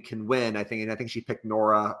you think can win. I think she picked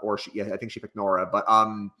Nora, I think she picked Nora, but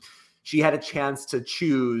she had a chance to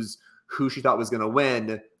choose who she thought was going to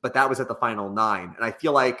win, but that was at the final 9. And I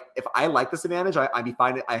feel like if I like this advantage, I'd be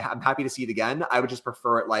fine. I'm happy to see it again. I would just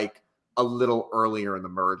prefer it like a little earlier in the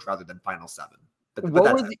merge rather than final 7.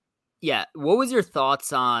 What was your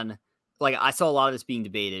thoughts on, like, I saw a lot of this being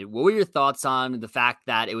debated. What were your thoughts on the fact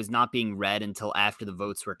that it was not being read until after the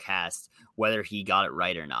votes were cast, whether he got it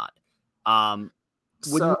right or not?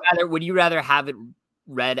 Would you rather have it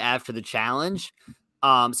read after the challenge,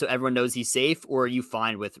 so everyone knows he's safe, or are you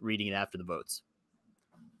fine with reading it after the votes?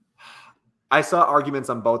 I saw arguments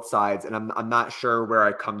on both sides, and I'm not sure where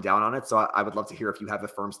I come down on it. So I would love to hear if you have a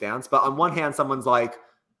firm stance. But on one hand, someone's like,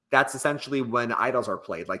 that's essentially when idols are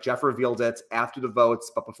played. Like Jeff revealed it after the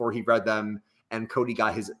votes, but before he read them, and Cody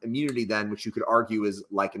got his immunity then, which you could argue is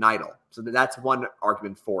like an idol. So that's one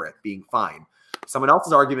argument for it being fine. Someone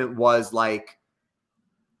else's argument was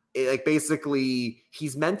basically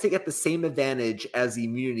he's meant to get the same advantage as the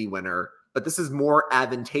immunity winner, but this is more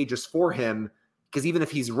advantageous for him because even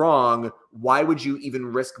if he's wrong, why would you even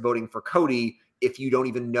risk voting for Cody if you don't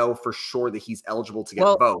even know for sure that he's eligible to get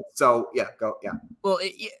votes? So yeah, go. Yeah. Well,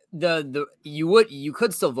 you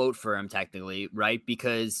could still vote for him technically, right?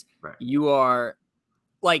 Because you are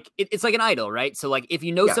like, it's like an idol, right? So like if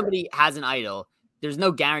you know somebody has an idol, there's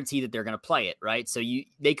no guarantee that they're going to play it, right? So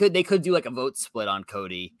they could do like a vote split on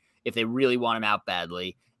Cody if they really want him out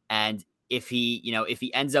badly. And if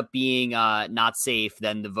he ends up being not safe,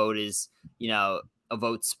 then the vote is, a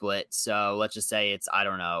vote split. So let's just say it's, I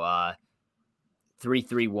don't know,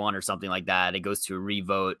 3-3-1 or something like that. It goes to a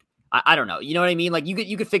revote. I don't know. You know what I mean? Like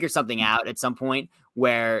you could figure something out at some point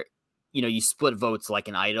where, you split votes like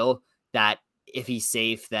an idol, that if he's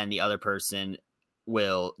safe, then the other person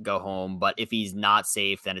will go home. But if he's not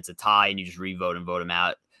safe, then it's a tie and you just revote and vote him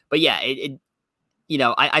out. But yeah,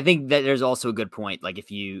 I think that there's also a good point. Like if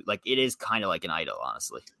you it is kind of like an idol,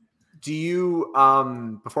 honestly. Do you,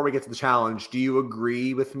 before we get to the challenge, do you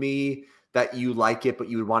agree with me that you like it, but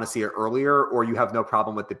you would want to see it earlier, or you have no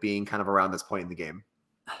problem with it being kind of around this point in the game?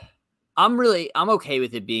 I'm okay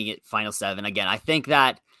with it being at final 7. Again, I think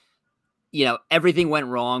that everything went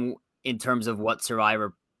wrong in terms of what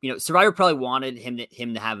Survivor. Survivor probably wanted him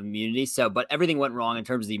to have immunity. But everything went wrong in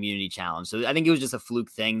terms of the immunity challenge. So I think it was just a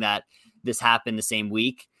fluke thing that this happened the same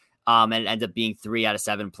week. And it ended up being 3 out of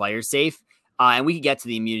 7 players safe. And we could get to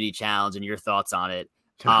the immunity challenge and your thoughts on it.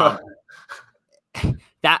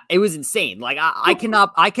 That it was insane. Like I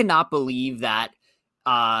cannot believe that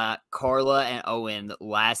Carla and Owen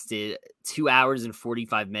lasted 2 hours and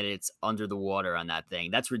 45 minutes under the water on that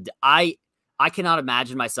thing. I cannot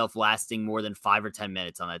imagine myself lasting more than 5 or 10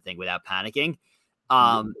 minutes on that thing without panicking.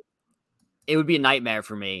 It would be a nightmare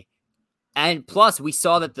for me. And plus we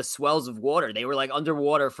saw that the swells of water, they were like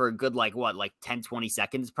underwater for a good, 10, 20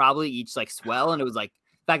 seconds, probably each swell. And it was the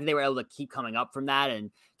fact that they were able to keep coming up from that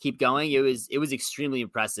and keep going. It was extremely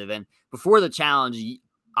impressive. And before the challenge,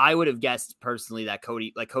 I would have guessed personally that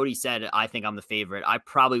Cody, like Cody said, I think I'm the favorite. I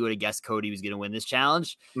probably would have guessed Cody was going to win this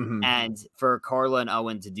challenge. Mm-hmm. And for Carla and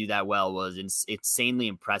Owen to do that well was insanely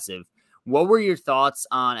impressive. What were your thoughts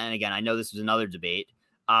on, and again, I know this was another debate.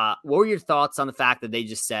 What were your thoughts on the fact that they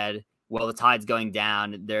just said, well, the tide's going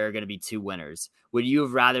down, there are going to be 2 winners? Would you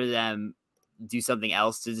have rather them do something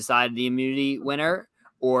else to decide the immunity winner?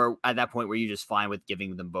 Or at that point, were you just fine with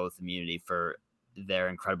giving them both immunity for their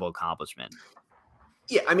incredible accomplishment?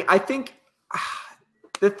 Yeah, I mean, I think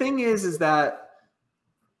the thing is that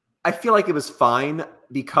I feel like it was fine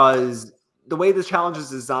because the way the challenge is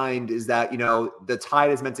designed is that, the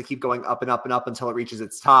tide is meant to keep going up and up and up until it reaches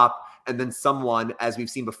its top. And then someone, as we've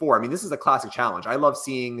seen before, I mean, this is a classic challenge. I love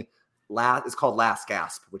seeing it's called Last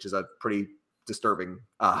Gasp, which is a pretty disturbing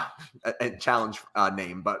challenge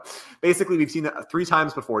name. But basically, we've seen it 3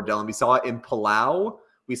 times before, Dylan. We saw it in Palau,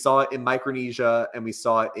 we saw it in Micronesia, and we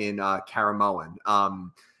saw it in Caramoan.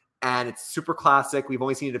 And it's super classic. We've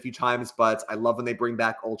only seen it a few times, but I love when they bring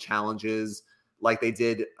back old challenges like they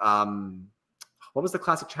did. What was the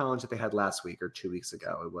classic challenge that they had last week or 2 weeks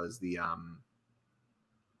ago? It was the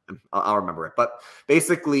I'll remember it, but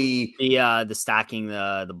basically the stacking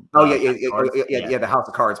the the house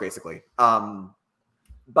of cards, basically.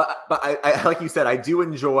 But I like you said, I do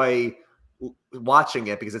enjoy watching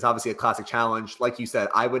it because it's obviously a classic challenge. Like you said,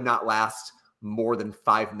 I would not last more than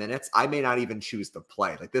 5 minutes. I may not even choose to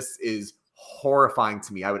play. This is horrifying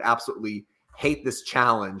to me. I would absolutely hate this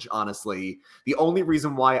challenge, honestly. The only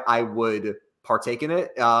reason why I would partake in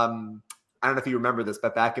it, I don't know if you remember this,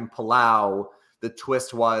 but back in Palau, the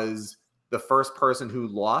twist was the first person who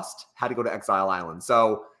lost had to go to Exile Island.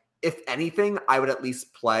 So if anything, I would at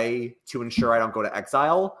least play to ensure I don't go to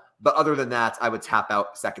exile. But other than that, I would tap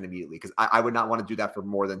out second immediately because I would not want to do that for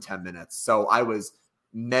more than 10 minutes. So I was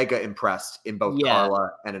mega impressed in both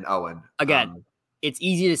Carla and in Owen. Again, it's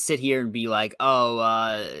easy to sit here and be like,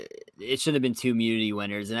 it should have been 2 immunity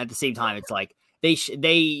winners. And at the same time, it's like they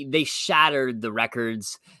shattered the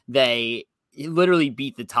records. They literally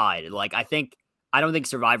beat the tide. I don't think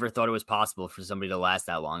Survivor thought it was possible for somebody to last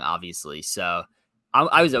that long, obviously. So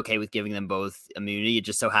I was okay with giving them both immunity. It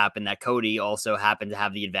just so happened that Cody also happened to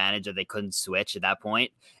have the advantage that they couldn't switch at that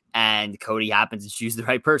point, and Cody happened to choose the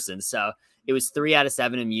right person. So it was 3 out of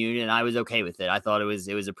 7 immune, and I was okay with it. I thought it was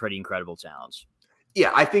a pretty incredible challenge.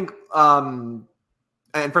 Yeah, I think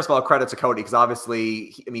and first of all, credit to Cody because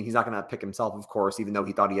obviously, he's not going to pick himself, of course, even though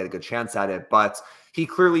he thought he had a good chance at it. But he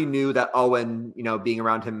clearly knew that Owen, being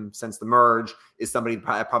around him since the merge, is somebody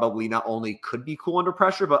that probably not only could be cool under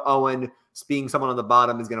pressure, but Owen, being someone on the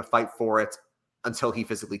bottom, is going to fight for it until he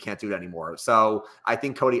physically can't do it anymore. So I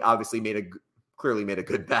think Cody obviously clearly made a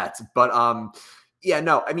good bet. But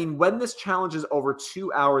when this challenge is over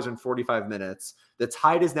 2 hours and 45 minutes, the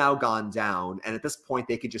tide has now gone down. And at this point,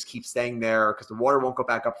 they could just keep staying there because the water won't go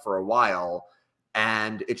back up for a while.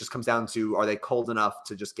 And it just comes down to, are they cold enough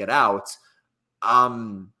to just get out?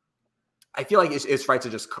 I feel like it's right to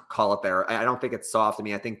just call it there. I don't think it's soft.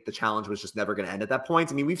 I think the challenge was just never going to end at that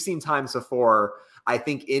point. We've seen times before, I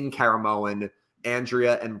think in Caramoan,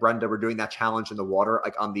 Andrea and Brenda were doing that challenge in the water,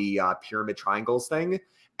 like on the pyramid triangles thing.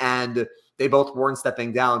 And they both weren't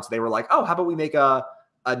stepping down. So they were like, oh, how about we make a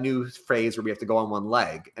new phase where we have to go on one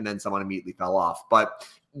leg? And then someone immediately fell off. But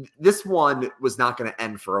this one was not going to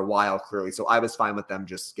end for a while, clearly. So I was fine with them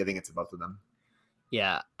just giving it to both of them.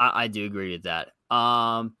 Yeah, I do agree with that.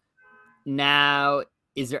 Now,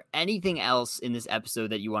 is there anything else in this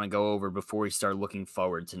episode that you want to go over before we start looking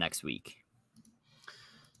forward to next week?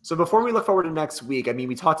 So before we look forward to next week,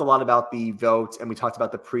 we talked a lot about the vote and we talked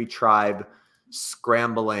about the pre-tribe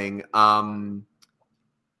scrambling.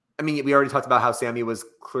 We already talked about how Sami was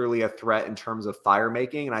clearly a threat in terms of fire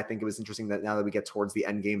making. And I think it was interesting that now that we get towards the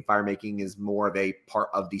end game, fire making is more of a part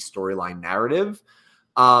of the storyline narrative.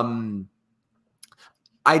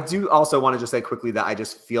 I do also want to just say quickly that I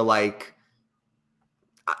just feel like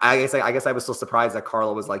I guess I was still surprised that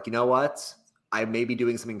Carla was like, you know what? I may be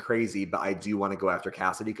doing something crazy, but I do want to go after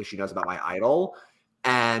Cassidy because she knows about my idol.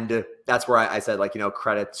 And that's where I said, like,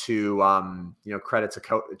 credit to,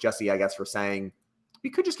 Jessie, I guess, for saying we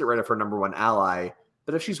could just get rid of her number one ally.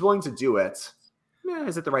 But if she's willing to do it,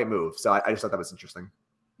 is it the right move? So I just thought that was interesting.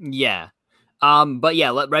 Yeah. But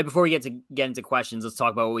yeah, right before we get into questions, let's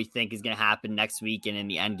talk about what we think is going to happen next week and in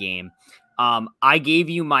the end game. I gave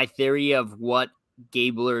you my theory of what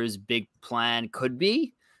Gabler's big plan could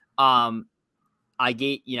be. I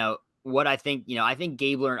gave, what I think, I think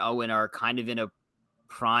Gabler and Owen are kind of in a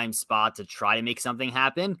prime spot to try to make something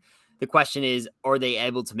happen. The question is, are they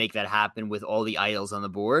able to make that happen with all the idols on the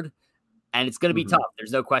board? And it's going to be tough.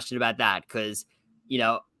 There's no question about that because,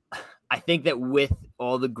 I think that with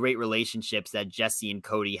all the great relationships that Jessie and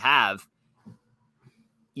Cody have,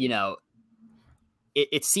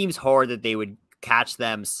 it seems hard that they would catch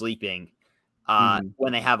them sleeping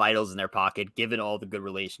when they have idols in their pocket, given all the good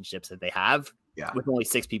relationships that they have with only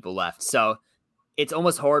 6 people left. So it's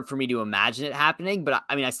almost hard for me to imagine it happening, but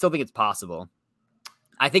I still think it's possible.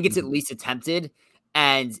 I think it's at least attempted.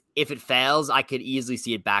 And if it fails, I could easily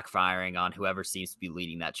see it backfiring on whoever seems to be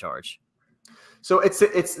leading that charge. So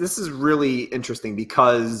this is really interesting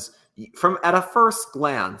because at a first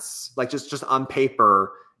glance, like just on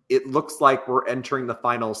paper, it looks like we're entering the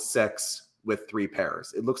final 6 with 3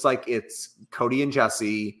 pairs. It looks like it's Cody and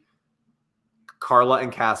Jessie, Carla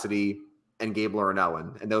and Cassidy, and Gabler and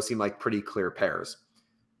Owen. And those seem like pretty clear pairs.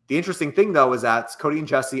 The interesting thing, though, is that Cody and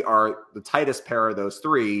Jessie are the tightest pair of those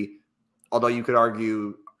 3, although you could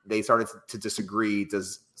argue they started to disagree.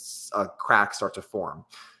 Does a crack start to form?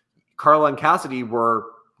 Carla and Cassidy were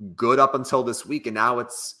good up until this week, and now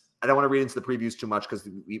I don't want to read into the previews too much because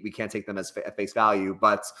we can't take them as face value,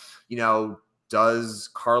 but, does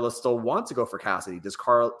Carla still want to go for Cassidy? Does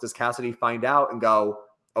Cassidy find out and go,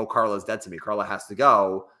 oh, Carla's dead to me. Carla has to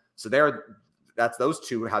go. So that's those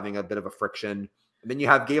 2 having a bit of a friction. And then you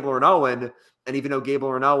have Gabler and Owen, and even though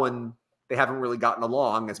Gabler and Owen, they haven't really gotten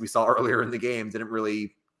along, as we saw earlier in the game, didn't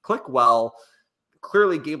really click well.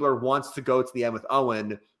 Clearly, Gabler wants to go to the end with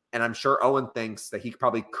Owen, and I'm sure Owen thinks that he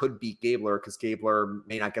probably could beat Gabler because Gabler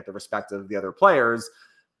may not get the respect of the other players.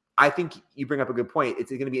 I think you bring up a good point.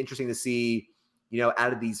 It's going to be interesting to see,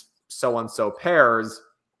 out of these so-and-so pairs,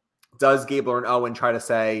 does Gabler and Owen try to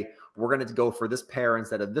say, we're going to go for this pair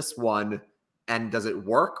instead of this one, and does it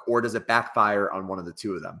work, or does it backfire on one of the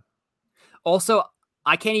 2 of them? Also,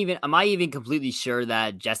 am I even completely sure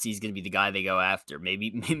that Jesse's going to be the guy they go after?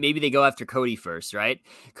 Maybe they go after Cody first, right?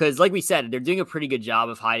 Because like we said, they're doing a pretty good job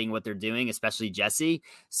of hiding what they're doing, especially Jessie.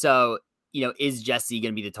 So, is Jessie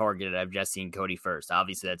going to be the target of Jessie and Cody first?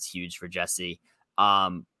 Obviously, that's huge for Jessie.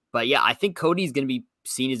 But yeah, I think Cody's going to be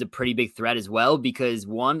seen as a pretty big threat as well because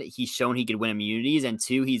 1, he's shown he could win immunities, and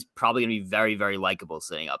 2, he's probably going to be very, very likable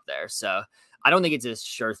sitting up there. So I don't think it's a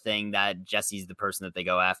sure thing that Jesse's the person that they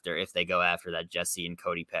go after if they go after that Jessie and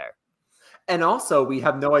Cody pair. And also, we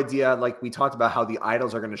have no idea, like we talked about, how the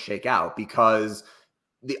idols are going to shake out because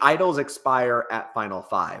the idols expire at Final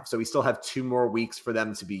 5. So we still have 2 more weeks for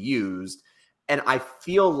them to be used. And I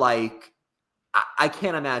feel like I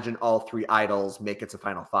can't imagine all 3 idols make it to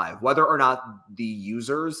Final 5. Whether or not the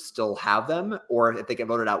users still have them or if they get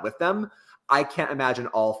voted out with them, I can't imagine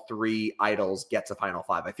all 3 idols get to Final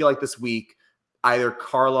 5. I feel like this week, either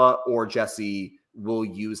Carla or Jessie will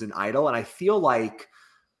use an idol. And I feel like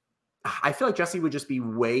Jessie would just be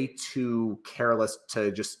way too careless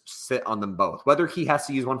to just sit on them both. Whether he has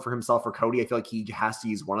to use one for himself or Cody, I feel like he has to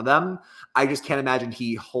use one of them. I just can't imagine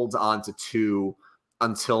he holds on to 2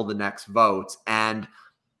 until the next vote. And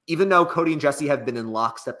even though Cody and Jessie have been in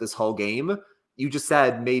lockstep this whole game, you just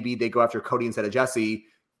said maybe they go after Cody instead of Jessie.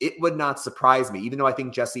 It would not surprise me, even though I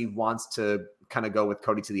think Jessie wants to kind of go with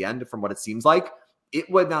Cody to the end from what it seems like. It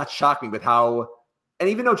would not shock me with how, and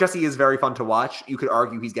even though Jessie is very fun to watch, you could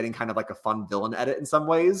argue he's getting kind of like a fun villain edit in some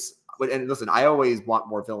ways. And listen, I always want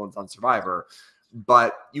more villains on Survivor,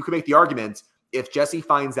 but you could make the argument if Jessie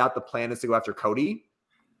finds out the plan is to go after Cody,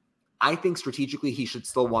 I think strategically he should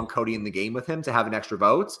still want Cody in the game with him to have an extra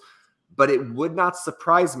vote. But it would not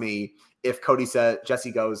surprise me if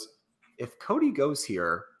Jessie goes, if Cody goes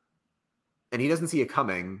here and he doesn't see it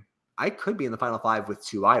coming, I could be in the Final 5 with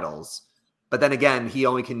 2 idols. But then again, he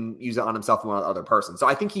only can use it on himself and one other person. So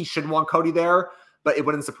I think he should want Cody there, but it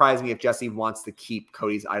wouldn't surprise me if Jessie wants to keep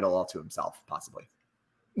Cody's idol all to himself, possibly.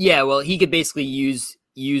 Yeah, well, he could basically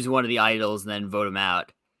use one of the idols and then vote him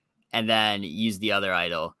out and then use the other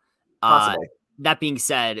idol. That being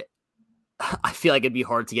said, I feel like it'd be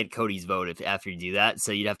hard to get Cody's vote after you do that.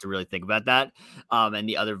 So you'd have to really think about that and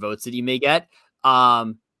the other votes that you may get.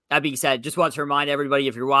 That being said, just want to remind everybody,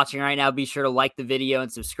 if you're watching right now, be sure to like the video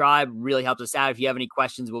and subscribe. Really helps us out. If you have any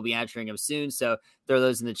questions, we'll be answering them soon. So throw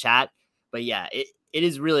those in the chat. But yeah, it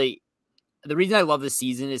is really, the reason I love this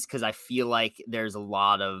season is because I feel like there's a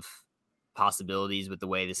lot of possibilities with the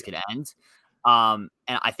way this could end. And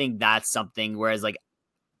I think that's something, whereas like,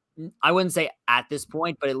 I wouldn't say at this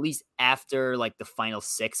point, but at least after like the final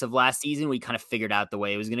 6 of last season, we kind of figured out the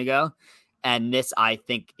way it was going to go. And this, I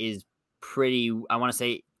think, is pretty, I want to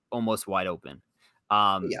say, almost wide open.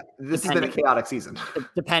 Yeah, this has been a chaotic season.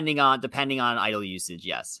 depending on idol usage,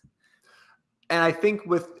 yes. And I think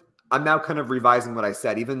I'm now kind of revising what I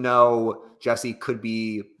said, even though Jesse could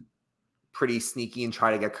be pretty sneaky and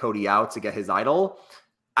try to get Cody out to get his idol.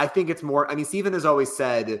 I think it's more, I mean, Steven has always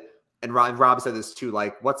said, and Rob said this too,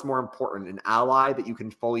 like, what's more important, an ally that you can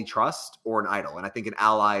fully trust or an idol? And I think an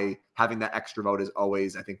ally having that extra vote is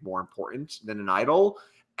always, I think, more important than an idol.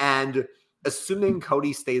 And assuming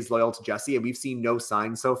Cody stays loyal to Jesse, and we've seen no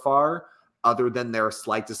signs so far other than their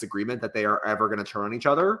slight disagreement that they are ever going to turn on each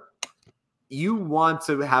other, you want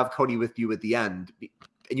to have Cody with you at the end,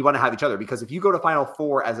 and you want to have each other, because if you go to Final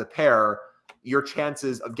 4 as a pair, your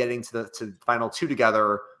chances of getting to Final 2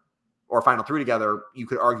 together or Final 3 together, you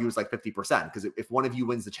could argue is like 50%, because if one of you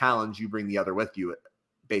wins the challenge, you bring the other with you,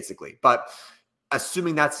 basically. But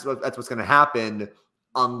assuming that's what's going to happen,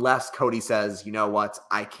 unless Cody says, you know what,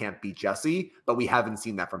 I can't beat Jesse, but we haven't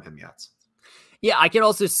seen that from him yet. Yeah, I could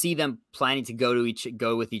also see them planning to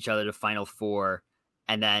go with each other to Final 4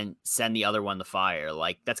 and then send the other one to fire.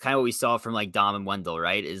 Like, that's kind of what we saw from like Dom and Wendell,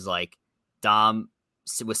 right? Is like Dom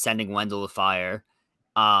was sending Wendell to fire,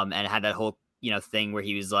 and had that whole, thing where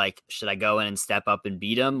he was like, should I go in and step up and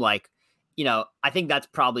beat him? Like, I think that's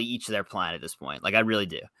probably each of their plan at this point. Like, I really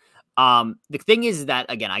do. The thing is that,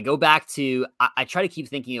 again, I go back to, I try to keep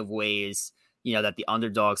thinking of ways, that the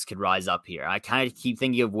underdogs could rise up here. I kind of keep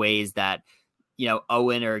thinking of ways that,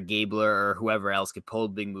 Owen or Gabler or whoever else could pull a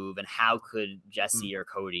big move, and how could Jesse or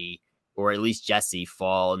Cody, or at least Jesse,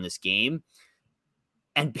 fall in this game.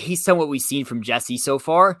 And based on what we've seen from Jesse so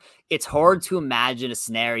far, it's hard to imagine a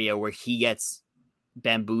scenario where he gets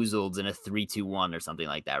bamboozled in a 3-2-1 or something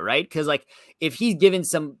like that, right? Because like, if he's given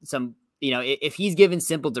some if he's given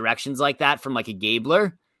simple directions like that from like a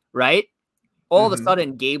Gabler, right? All of a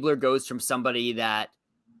sudden, Gabler goes from somebody that,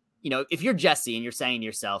 if you're Jesse and you're saying to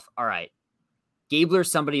yourself, all right,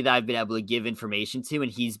 Gabler's somebody that I've been able to give information to,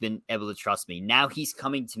 and he's been able to trust me. Now he's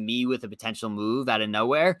coming to me with a potential move out of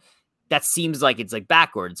nowhere. That seems like it's like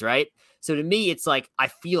backwards, right? So to me, it's like, I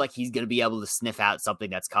feel like he's going to be able to sniff out something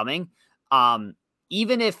that's coming.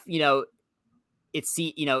 Even if, he's,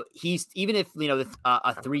 even if,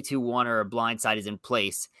 a 3-2-1 or a blindside is in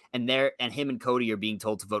place, and him and Cody are being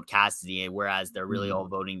told to vote Cassidy, whereas they're really all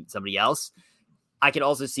voting somebody else. I could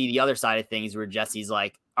also see the other side of things where Jesse's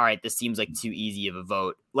like, all right, this seems like too easy of a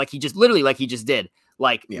vote. Like he just did.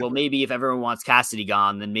 Like, well, maybe if everyone wants Cassidy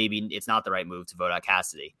gone, then maybe it's not the right move to vote out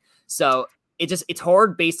Cassidy. So it's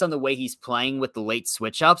hard based on the way he's playing with the late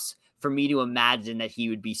switch ups for me to imagine that he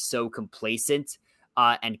would be so complacent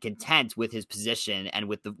and content with his position and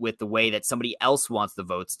with the way that somebody else wants the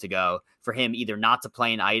votes to go, for him either not to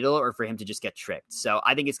play an idol or for him to just get tricked. So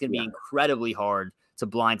I think it's going to be incredibly hard to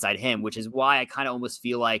blindside him, which is why I kind of almost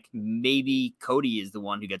feel like maybe Cody is the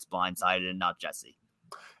one who gets blindsided and not Jesse.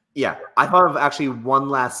 Yeah, I thought of actually one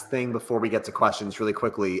last thing before we get to questions really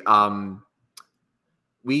quickly.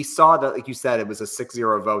 We saw that, like you said, it was a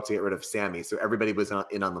 6-0 vote to get rid of Sammy. So everybody was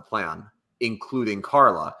in on the plan, including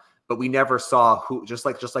Carla. But we never saw who, just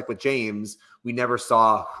like with James, we never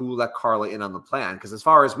saw who let Carla in on the plan. Because as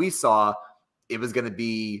far as we saw, it was going to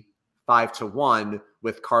be 5-1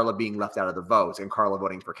 with Carla being left out of the vote and Carla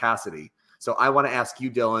voting for Cassidy. So I want to ask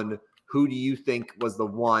you, Dylan, who do you think was the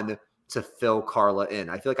one to fill Carla in?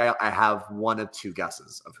 I feel like I have one of two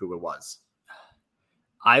guesses of who it was.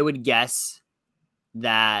 I would guess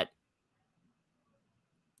that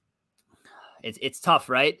it's tough,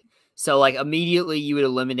 right? So like immediately you would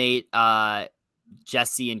eliminate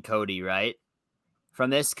Jesse and Cody, right? From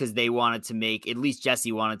this, because they wanted to make, at least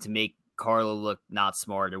Jesse wanted to make Carla look not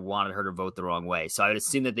smart and wanted her to vote the wrong way. So I would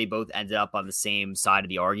assume that they both ended up on the same side of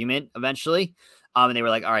the argument eventually. And they were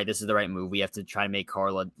like, all right, this is the right move. We have to try to make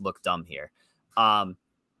Carla look dumb here. So I'm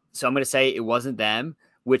going to say it wasn't them,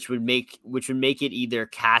 which would make it either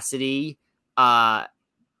Cassidy, Owen,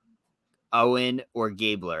 or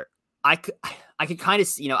Gabler. I could kind of,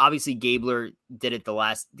 obviously Gabler did it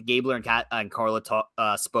Gabler and Carla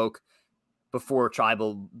spoke before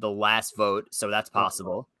Tribal, the last vote. So that's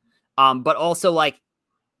possible. But also like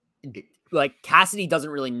Cassidy doesn't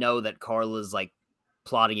really know that Carla's like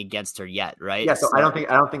plotting against her yet. Right. Yeah. So I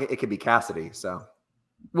don't think it could be Cassidy. So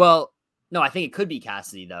Well, no, I think it could be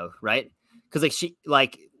Cassidy though, right? Because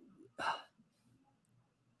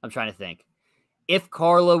I'm trying to think. If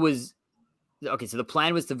Carla was okay, so the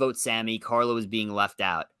plan was to vote Sammy. Carla was being left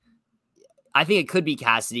out. I think it could be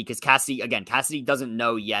Cassidy because Cassidy doesn't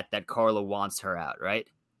know yet that Carla wants her out, right?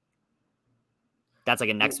 That's like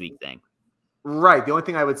a next week thing. Right. The only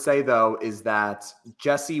thing I would say, though, is that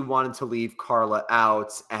Jesse wanted to leave Carla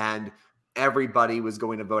out, and everybody was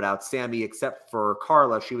going to vote out Sammy except for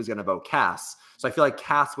Carla. She was going to vote Cass. So I feel like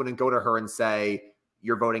Cass wouldn't go to her and say,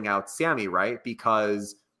 you're voting out Sammy, right?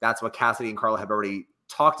 Because that's what Cassidy and Carla have already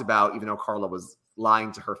talked about, even though Carla was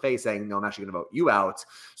lying to her face saying, no, I'm actually going to vote you out.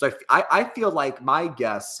 So I feel like my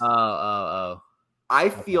guess. I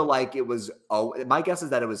feel like it was my guess is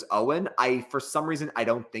that it was Owen. For some reason, I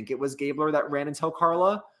don't think it was Gabler that ran until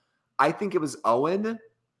Carla. I think it was Owen,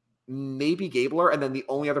 maybe Gabler, and then the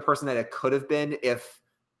only other person that it could have been if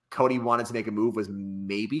Cody wanted to make a move was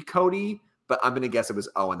maybe Cody, but I'm going to guess it was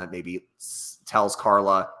Owen that maybe tells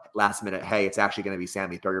Carla last minute, hey, it's actually going to be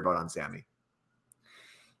Sammy. Throw your vote on Sammy.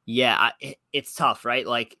 Yeah, it's tough, right?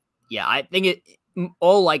 Like, yeah, I think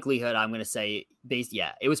all likelihood, I'm going to say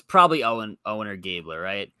it was probably Owen or Gabler,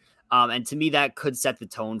 right? And to me, that could set the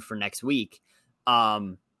tone for next week.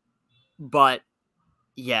 But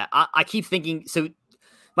yeah, I keep thinking. So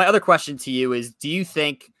my other question to you is, do you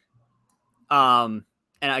think, and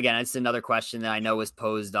again, it's another question that I know was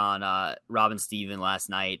posed on Robin Steven last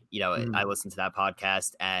night. I listened to that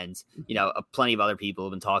podcast, and, plenty of other people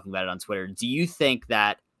have been talking about it on Twitter. Do you think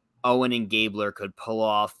that Owen and Gabler could pull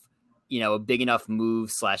off, a big enough move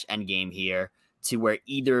 / endgame here to where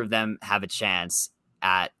either of them have a chance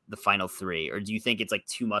at the final three? Or do you think it's like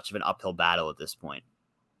too much of an uphill battle at this point?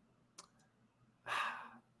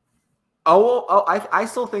 I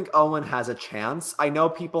still think Owen has a chance. I know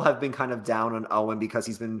people have been kind of down on Owen because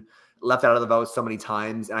he's been left out of the vote so many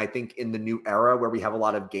times. And I think in the new era where we have a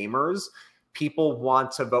lot of gamers, people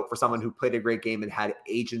want to vote for someone who played a great game and had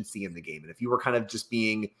agency in the game. And if you were kind of just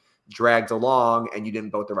being dragged along and you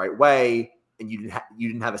didn't vote the right way and you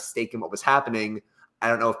didn't have a stake in what was happening, I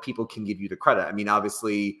don't know if people can give you the credit. I mean,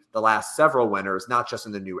 obviously the last several winners, not just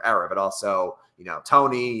in the new era, but also,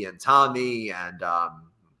 Tony and Tommy and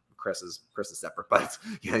Chris is separate, but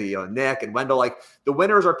Nick and Wendell, like the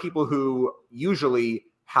winners are people who usually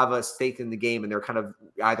have a stake in the game and they're kind of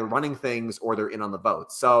either running things or they're in on the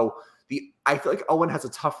vote. So I feel like Owen has a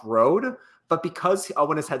tough road, but because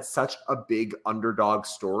Owen has had such a big underdog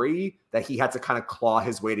story that he had to kind of claw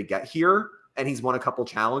his way to get here, and he's won a couple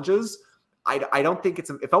challenges, I don't think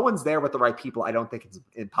if Owen's there with the right people, I don't think it's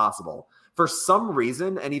impossible. For some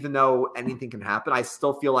reason, and even though anything can happen, I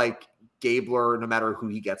still feel like Gabler, no matter who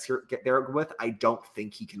he get there with, I don't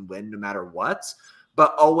think he can win no matter what.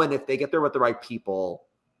 But Owen, if they get there with the right people,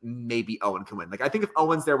 maybe Owen can win. Like, I think if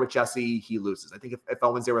Owen's there with Jesse, he loses. I think if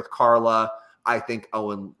Owen's there with Carla, I think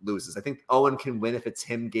Owen loses. I think Owen can win if it's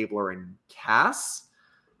him, Gabler, and Cass.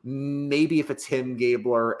 Maybe if it's him,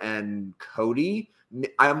 Gabler, and Cody.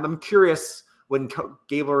 I'm curious when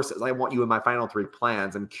Gabler says, I want you in my final three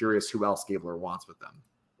plans. I'm curious who else Gabler wants with them.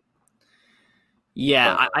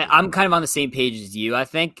 Yeah, I'm kind of on the same page as you. I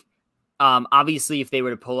think, obviously, if they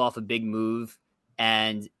were to pull off a big move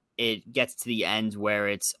and it gets to the end where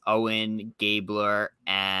it's Owen, Gabler,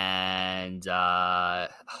 and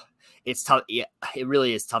it's tough. Yeah, it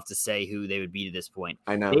really is tough to say who they would be to this point.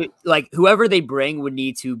 I know. Whoever they bring would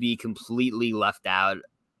need to be completely left out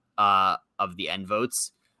of the end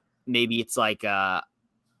votes. Maybe it's like,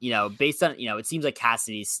 based on, it seems like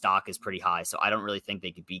Cassidy's stock is pretty high, so I don't really think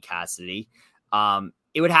they could beat Cassidy.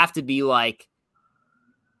 It would have to be like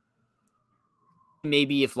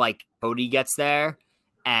maybe if like Cody gets there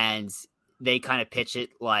and they kind of pitch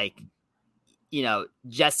it like,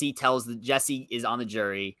 Jesse is on the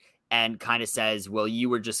jury and kind of says, well, you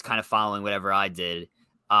were just kind of following whatever I did.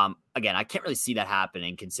 Again, I can't really see that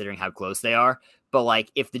happening considering how close they are. But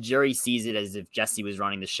like if the jury sees it as if Jesse was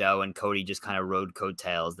running the show and Cody just kind of rode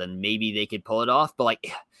coattails, then maybe they could pull it off. But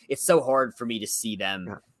like it's so hard for me to see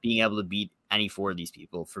them being able to beat any four of these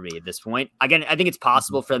people for me at this point. Again, I think it's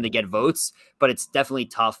possible for them to get votes, but it's definitely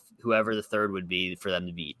tough, whoever the third would be, for them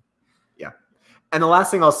to beat. Yeah. And the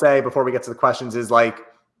last thing I'll say before we get to the questions is like,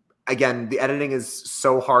 again, the editing is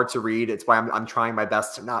so hard to read. It's why I'm trying my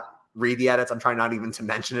best to not read the edits. I'm trying not even to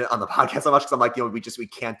mention it on the podcast so much because I'm like,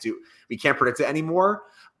 we can't predict it anymore.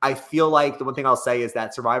 I feel like the one thing I'll say is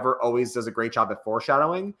that Survivor always does a great job at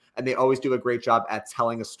foreshadowing, and they always do a great job at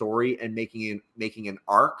telling a story and making an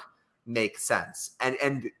arc make sense.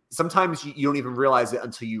 And sometimes you don't even realize it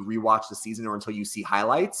until you rewatch the season or until you see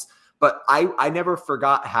highlights. But I never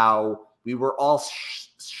forgot how we were all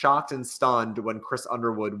shocked and stunned when Chris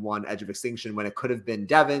Underwood won Edge of Extinction, when it could have been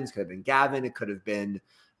Devins, could have been Gavin, it could have been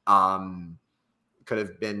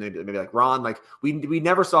maybe like Ron. Like we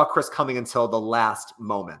never saw Chris coming until the last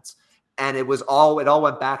moment. And it all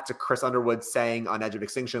went back to Chris Underwood saying on Edge of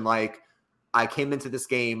Extinction, like, I came into this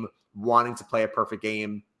game wanting to play a perfect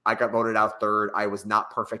game. I got voted out third. I was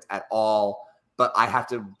not perfect at all, but I have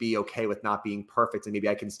to be okay with not being perfect. And maybe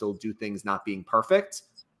I can still do things not being perfect.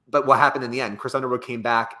 But what happened in the end? Chris Underwood came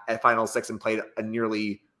back at Final 6 and played a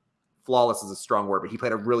nearly flawless is a strong word, but he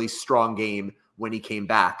played a really strong game when he came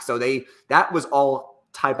back. So that was all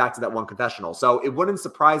tied back to that one confessional. So it wouldn't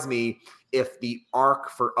surprise me if the arc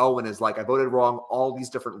for Owen is like, I voted wrong all these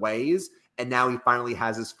different ways, and now he finally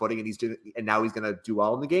has his footing and now he's going to do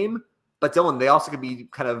well in the game. But Dylan, they also could be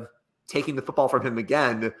kind of taking the football from him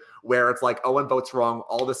again, where it's like Owen votes wrong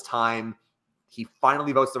all this time. He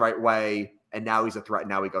finally votes the right way, and now he's a threat. And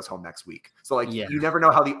now he goes home next week. So you never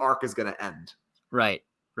know how the arc is going to end. Right.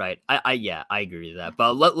 I agree with that.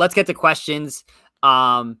 But let's get to questions.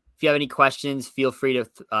 If you have any questions, feel free to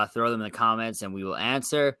throw them in the comments and we will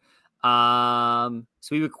answer. So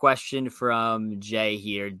we have a question from Jay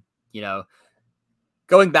here,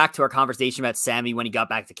 going back to our conversation about Sammy when he got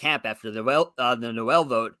back to camp after the Noel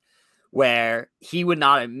vote, where he would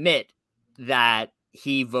not admit that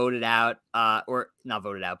he voted out, or not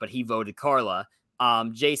voted out, but he voted Carla.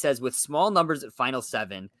 Jay says, with small numbers at Final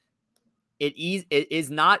 7, it is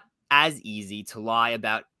not as easy to lie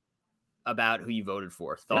about who you voted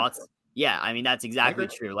for. Thoughts? Yeah, I mean, that's exactly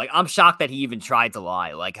true. Like, I'm shocked that he even tried to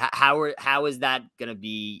lie. Like, how is that going to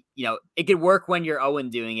be, it could work when you're Owen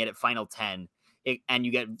doing it at Final 10 and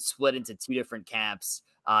you get split into two different camps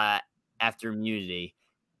after immunity.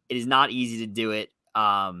 It is not easy to do it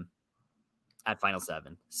at Final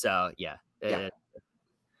 7. So, yeah.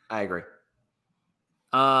 I agree.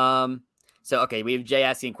 So, okay, we have Jay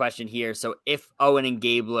asking a question here. So if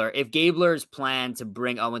Gabler's plan to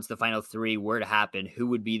bring Owen to the Final 3 were to happen, who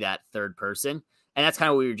would be that third person? And that's kind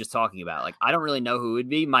of what we were just talking about. Like, I don't really know who it would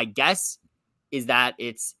be. My guess is that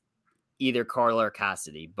it's either Carla or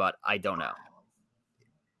Cassidy, but I don't know.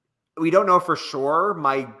 We don't know for sure.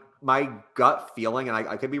 My gut feeling, and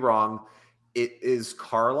I could be wrong, it is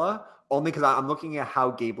Carla. Only because I'm looking at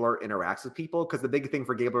how Gabler interacts with people. Because the big thing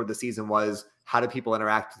for Gabler this season was how do people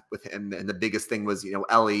interact with him, and the biggest thing was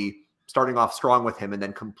Ellie starting off strong with him and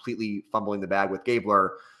then completely fumbling the bag with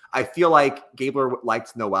Gabler. I feel like Gabler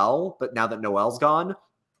liked Noel, but now that Noel's gone,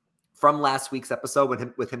 from last week's episode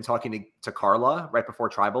with him talking to Carla right before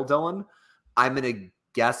Tribal, Dylan, I'm gonna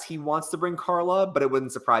guess he wants to bring Carla, but it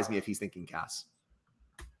wouldn't surprise me if he's thinking Cass.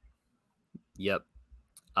 Yep.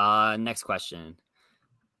 Next question.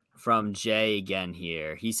 From Jay again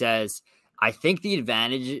here. He says, I think the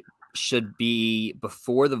advantage should be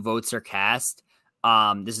before the votes are cast.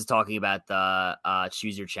 This is talking about the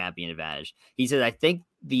choose your champion advantage. He says, I think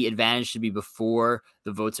the advantage should be before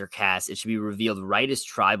the votes are cast. It should be revealed right as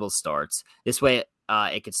Tribal starts. This way,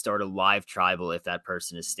 it could start a live Tribal if that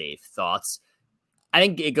person is safe. Thoughts? I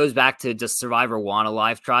think it goes back to does Survivor want a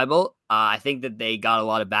live Tribal? I think that they got a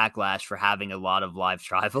lot of backlash for having a lot of live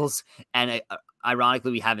Tribals. And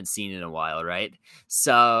ironically, we haven't seen it in a while, right?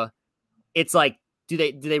 So it's like, do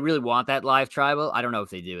they really want that live Tribal? I don't know if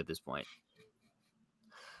they do at this point.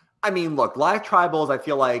 I mean, look, live Tribals, I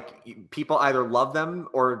feel like people either love them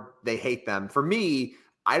or they hate them. For me,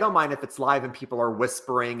 I don't mind if it's live and people are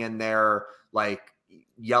whispering and they're like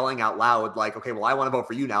yelling out loud, like, okay, well, I want to vote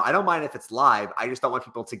for you now. I don't mind if it's live. I just don't want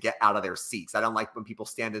people to get out of their seats. I don't like when people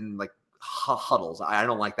stand in like huddles. I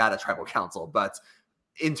don't like that at Tribal Council. But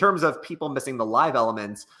in terms of people missing the live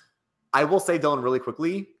elements, I will say, Dylan, really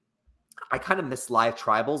quickly, I kind of miss live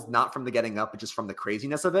Tribals, not from the getting up, but just from the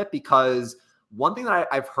craziness of it. Because one thing that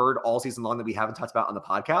I've heard all season long that we haven't talked about on the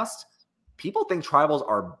podcast, people think Tribals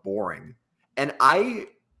are boring. And I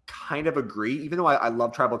kind of agree, even though I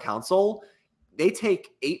love Tribal Council, they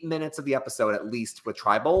take 8 minutes of the episode at least with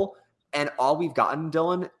Tribal. And all we've gotten,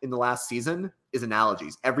 Dylan, in the last season is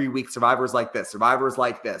analogies. Every week, Survivor's like this, Survivor's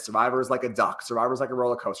like this, Survivor's like a duck, Survivor's like a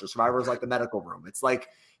roller coaster, Survivor's like the medical room. It's like,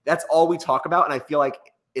 that's all we talk about. And I feel like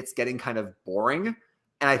it's getting kind of boring.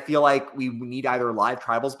 And I feel like we need either live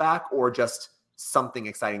Tribals back or just something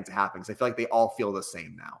exciting to happen. Because I feel like they all feel the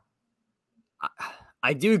same now.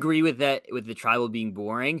 I do agree with that, with the Tribal being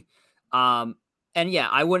boring. And yeah,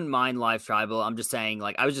 I wouldn't mind live Tribal. I'm just saying,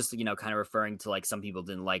 like, I was just, kind of referring to like some people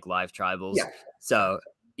didn't like live Tribals. Yeah. So,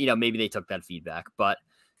 maybe they took that feedback. But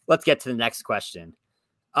let's get to the next question.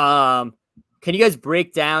 Can you guys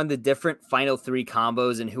break down the different Final 3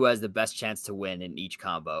 combos and who has the best chance to win in each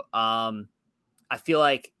combo? I feel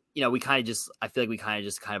like we kind of I feel like we kind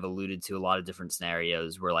of alluded to a lot of different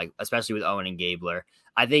scenarios where, like, especially with Owen and Gabler,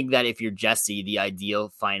 I think that if you're Jesse, the ideal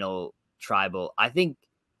final tribal, I think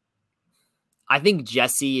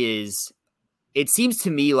Jesse is, it seems to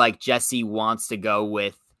me like Jesse wants to go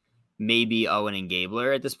with maybe Owen and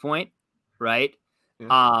Gabler at this point, right?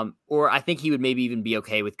 Yeah. Or I think he would maybe even be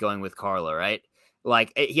okay with going with Carla, right?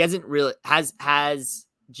 Like, he hasn't really, has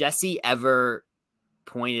Jesse ever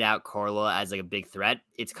pointed out Carla as like a big threat?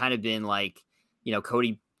 It's kind of been like,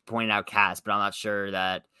 Cody pointed out Cass, but I'm not sure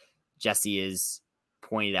that Jesse is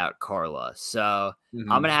pointed out Carla. So I'm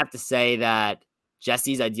going to have to say that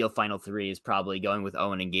Jesse's ideal final three is probably going with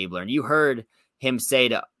Owen and Gabler. And you heard him say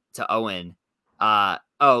to Owen, oh,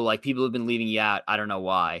 like, people have been leaving you out. I don't know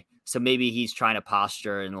why. So maybe he's trying to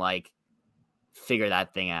posture and like figure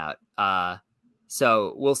that thing out.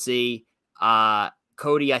 So we'll see.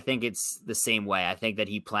 Cody, I think it's the same way. I think that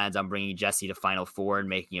he plans on bringing Jesse to Final Four and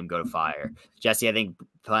making him go to Fire. Jesse, I think,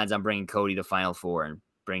 plans on bringing Cody to Final Four and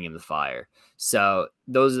bringing him to Fire. So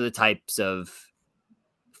those are the types of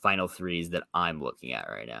final threes that I'm looking at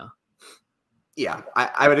right now. Yeah,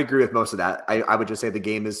 I would agree with most of that. I would just say the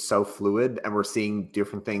game is so fluid and we're seeing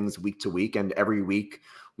different things week to week. And every week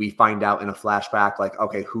we find out in a flashback, like,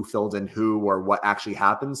 okay, who filled in who or what actually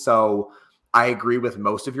happened. So I agree with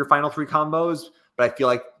most of your final three combos, but I feel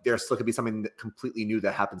like there still could be something completely new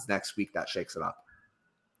that happens next week that shakes it up.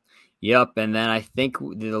 Yep. And then I think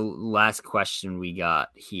the last question we got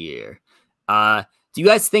here. Do you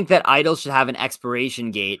guys think that idols should have an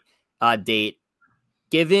expiration date,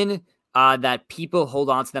 given that people hold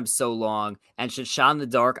on to them so long, and should Shot in the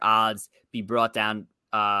Dark odds be brought down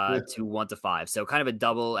to 1 to 5? So kind of a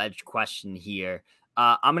double-edged question here.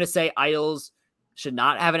 I'm going to say idols should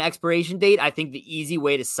not have an expiration date. I think the easy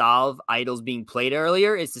way to solve idols being played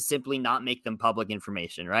earlier is to simply not make them public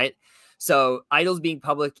information, right? So idols being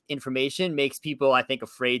public information makes people, I think,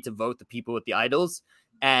 afraid to vote the people with the idols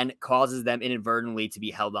and causes them inadvertently to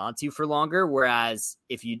be held onto for longer. Whereas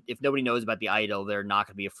if nobody knows about the idol, they're not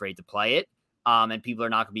going to be afraid to play it. And people are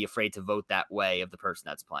not going to be afraid to vote that way of the person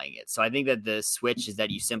that's playing it. So I think that the switch is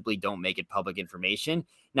that you simply don't make it public information.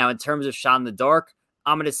 Now, in terms of Shot in the Dark,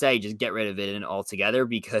 I'm going to say just get rid of it altogether,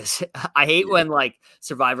 because I hate when like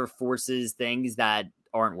Survivor forces things that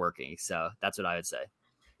aren't working. So that's what I would say.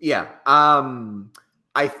 Yeah.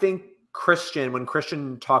 I think when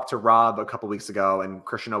Christian talked to Rob a couple weeks ago, and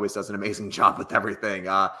Christian always does an amazing job with everything.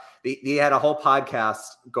 He had a whole podcast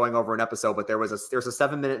going over an episode, but there's a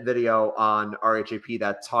 7-minute video on RHAP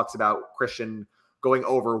that talks about Christian going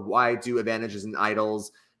over why do advantages and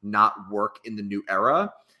idols not work in the new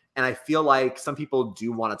era. And I feel like some people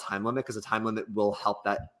do want a time limit, because a time limit will help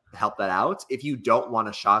that out. If you don't want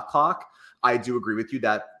a shot clock, I do agree with you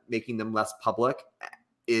that making them less public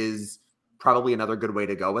is probably another good way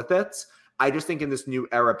to go with it. I just think in this new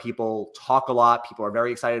era, people talk a lot. People are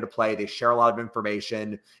very excited to play. They share a lot of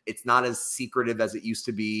information. It's not as secretive as it used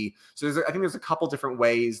to be. So I think there's a couple different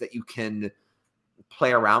ways that you can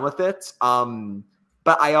play around with it.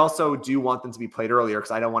 But I also do want them to be played earlier,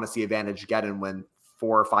 because I don't want to see Advantage get in when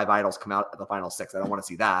 4 or 5 idols come out at the final 6. I don't want to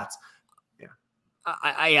see that. Yeah.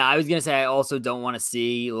 I was going to say, I also don't want to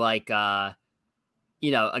see like,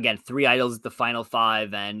 again, 3 idols at the final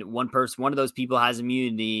 5, and one of those people has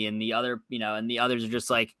immunity, and the other, and the others are just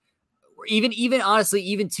like, even honestly,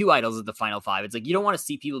 even 2 idols at the final 5. It's like, you don't want to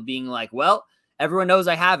see people being like, well, everyone knows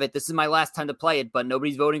I have it. This is my last time to play it, but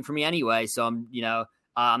nobody's voting for me anyway. So I'm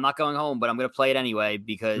not going home, but I'm going to play it anyway,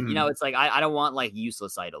 because, it's like, I don't want like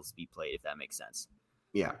useless idols to be played, if that makes sense.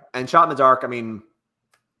 Yeah. And Shot in the Dark, I mean,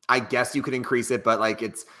 I guess you could increase it, but like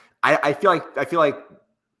I feel like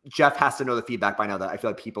Jeff has to know the feedback by now, that I feel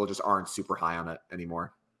like people just aren't super high on it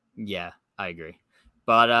anymore. Yeah, I agree.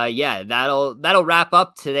 But yeah, that'll wrap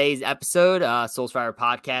up today's episode, Soulsfire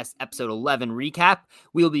Podcast, episode 11 recap.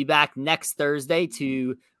 We'll be back next Thursday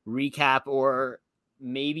to recap, or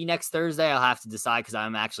maybe next Thursday. I'll have to decide, because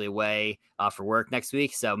I'm actually away for work next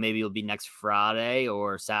week. So maybe it'll be next Friday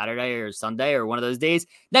or Saturday or Sunday or one of those days.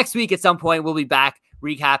 Next week at some point, we'll be back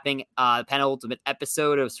recapping penultimate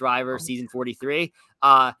episode of Survivor season 43.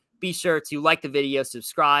 Be sure to like the video,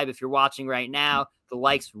 subscribe if you're watching right now. The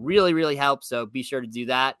likes really, really help. So be sure to do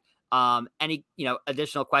that. Any,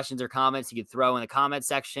 additional questions or comments you can throw in the comment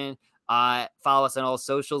section. Follow us on all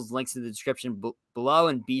socials, links in the description below,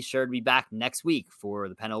 and be sure to be back next week for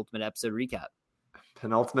the penultimate episode recap.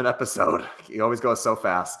 Penultimate episode. You always go so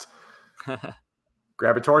fast.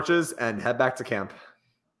 Grab your torches and head back to camp.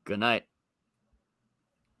 Good night.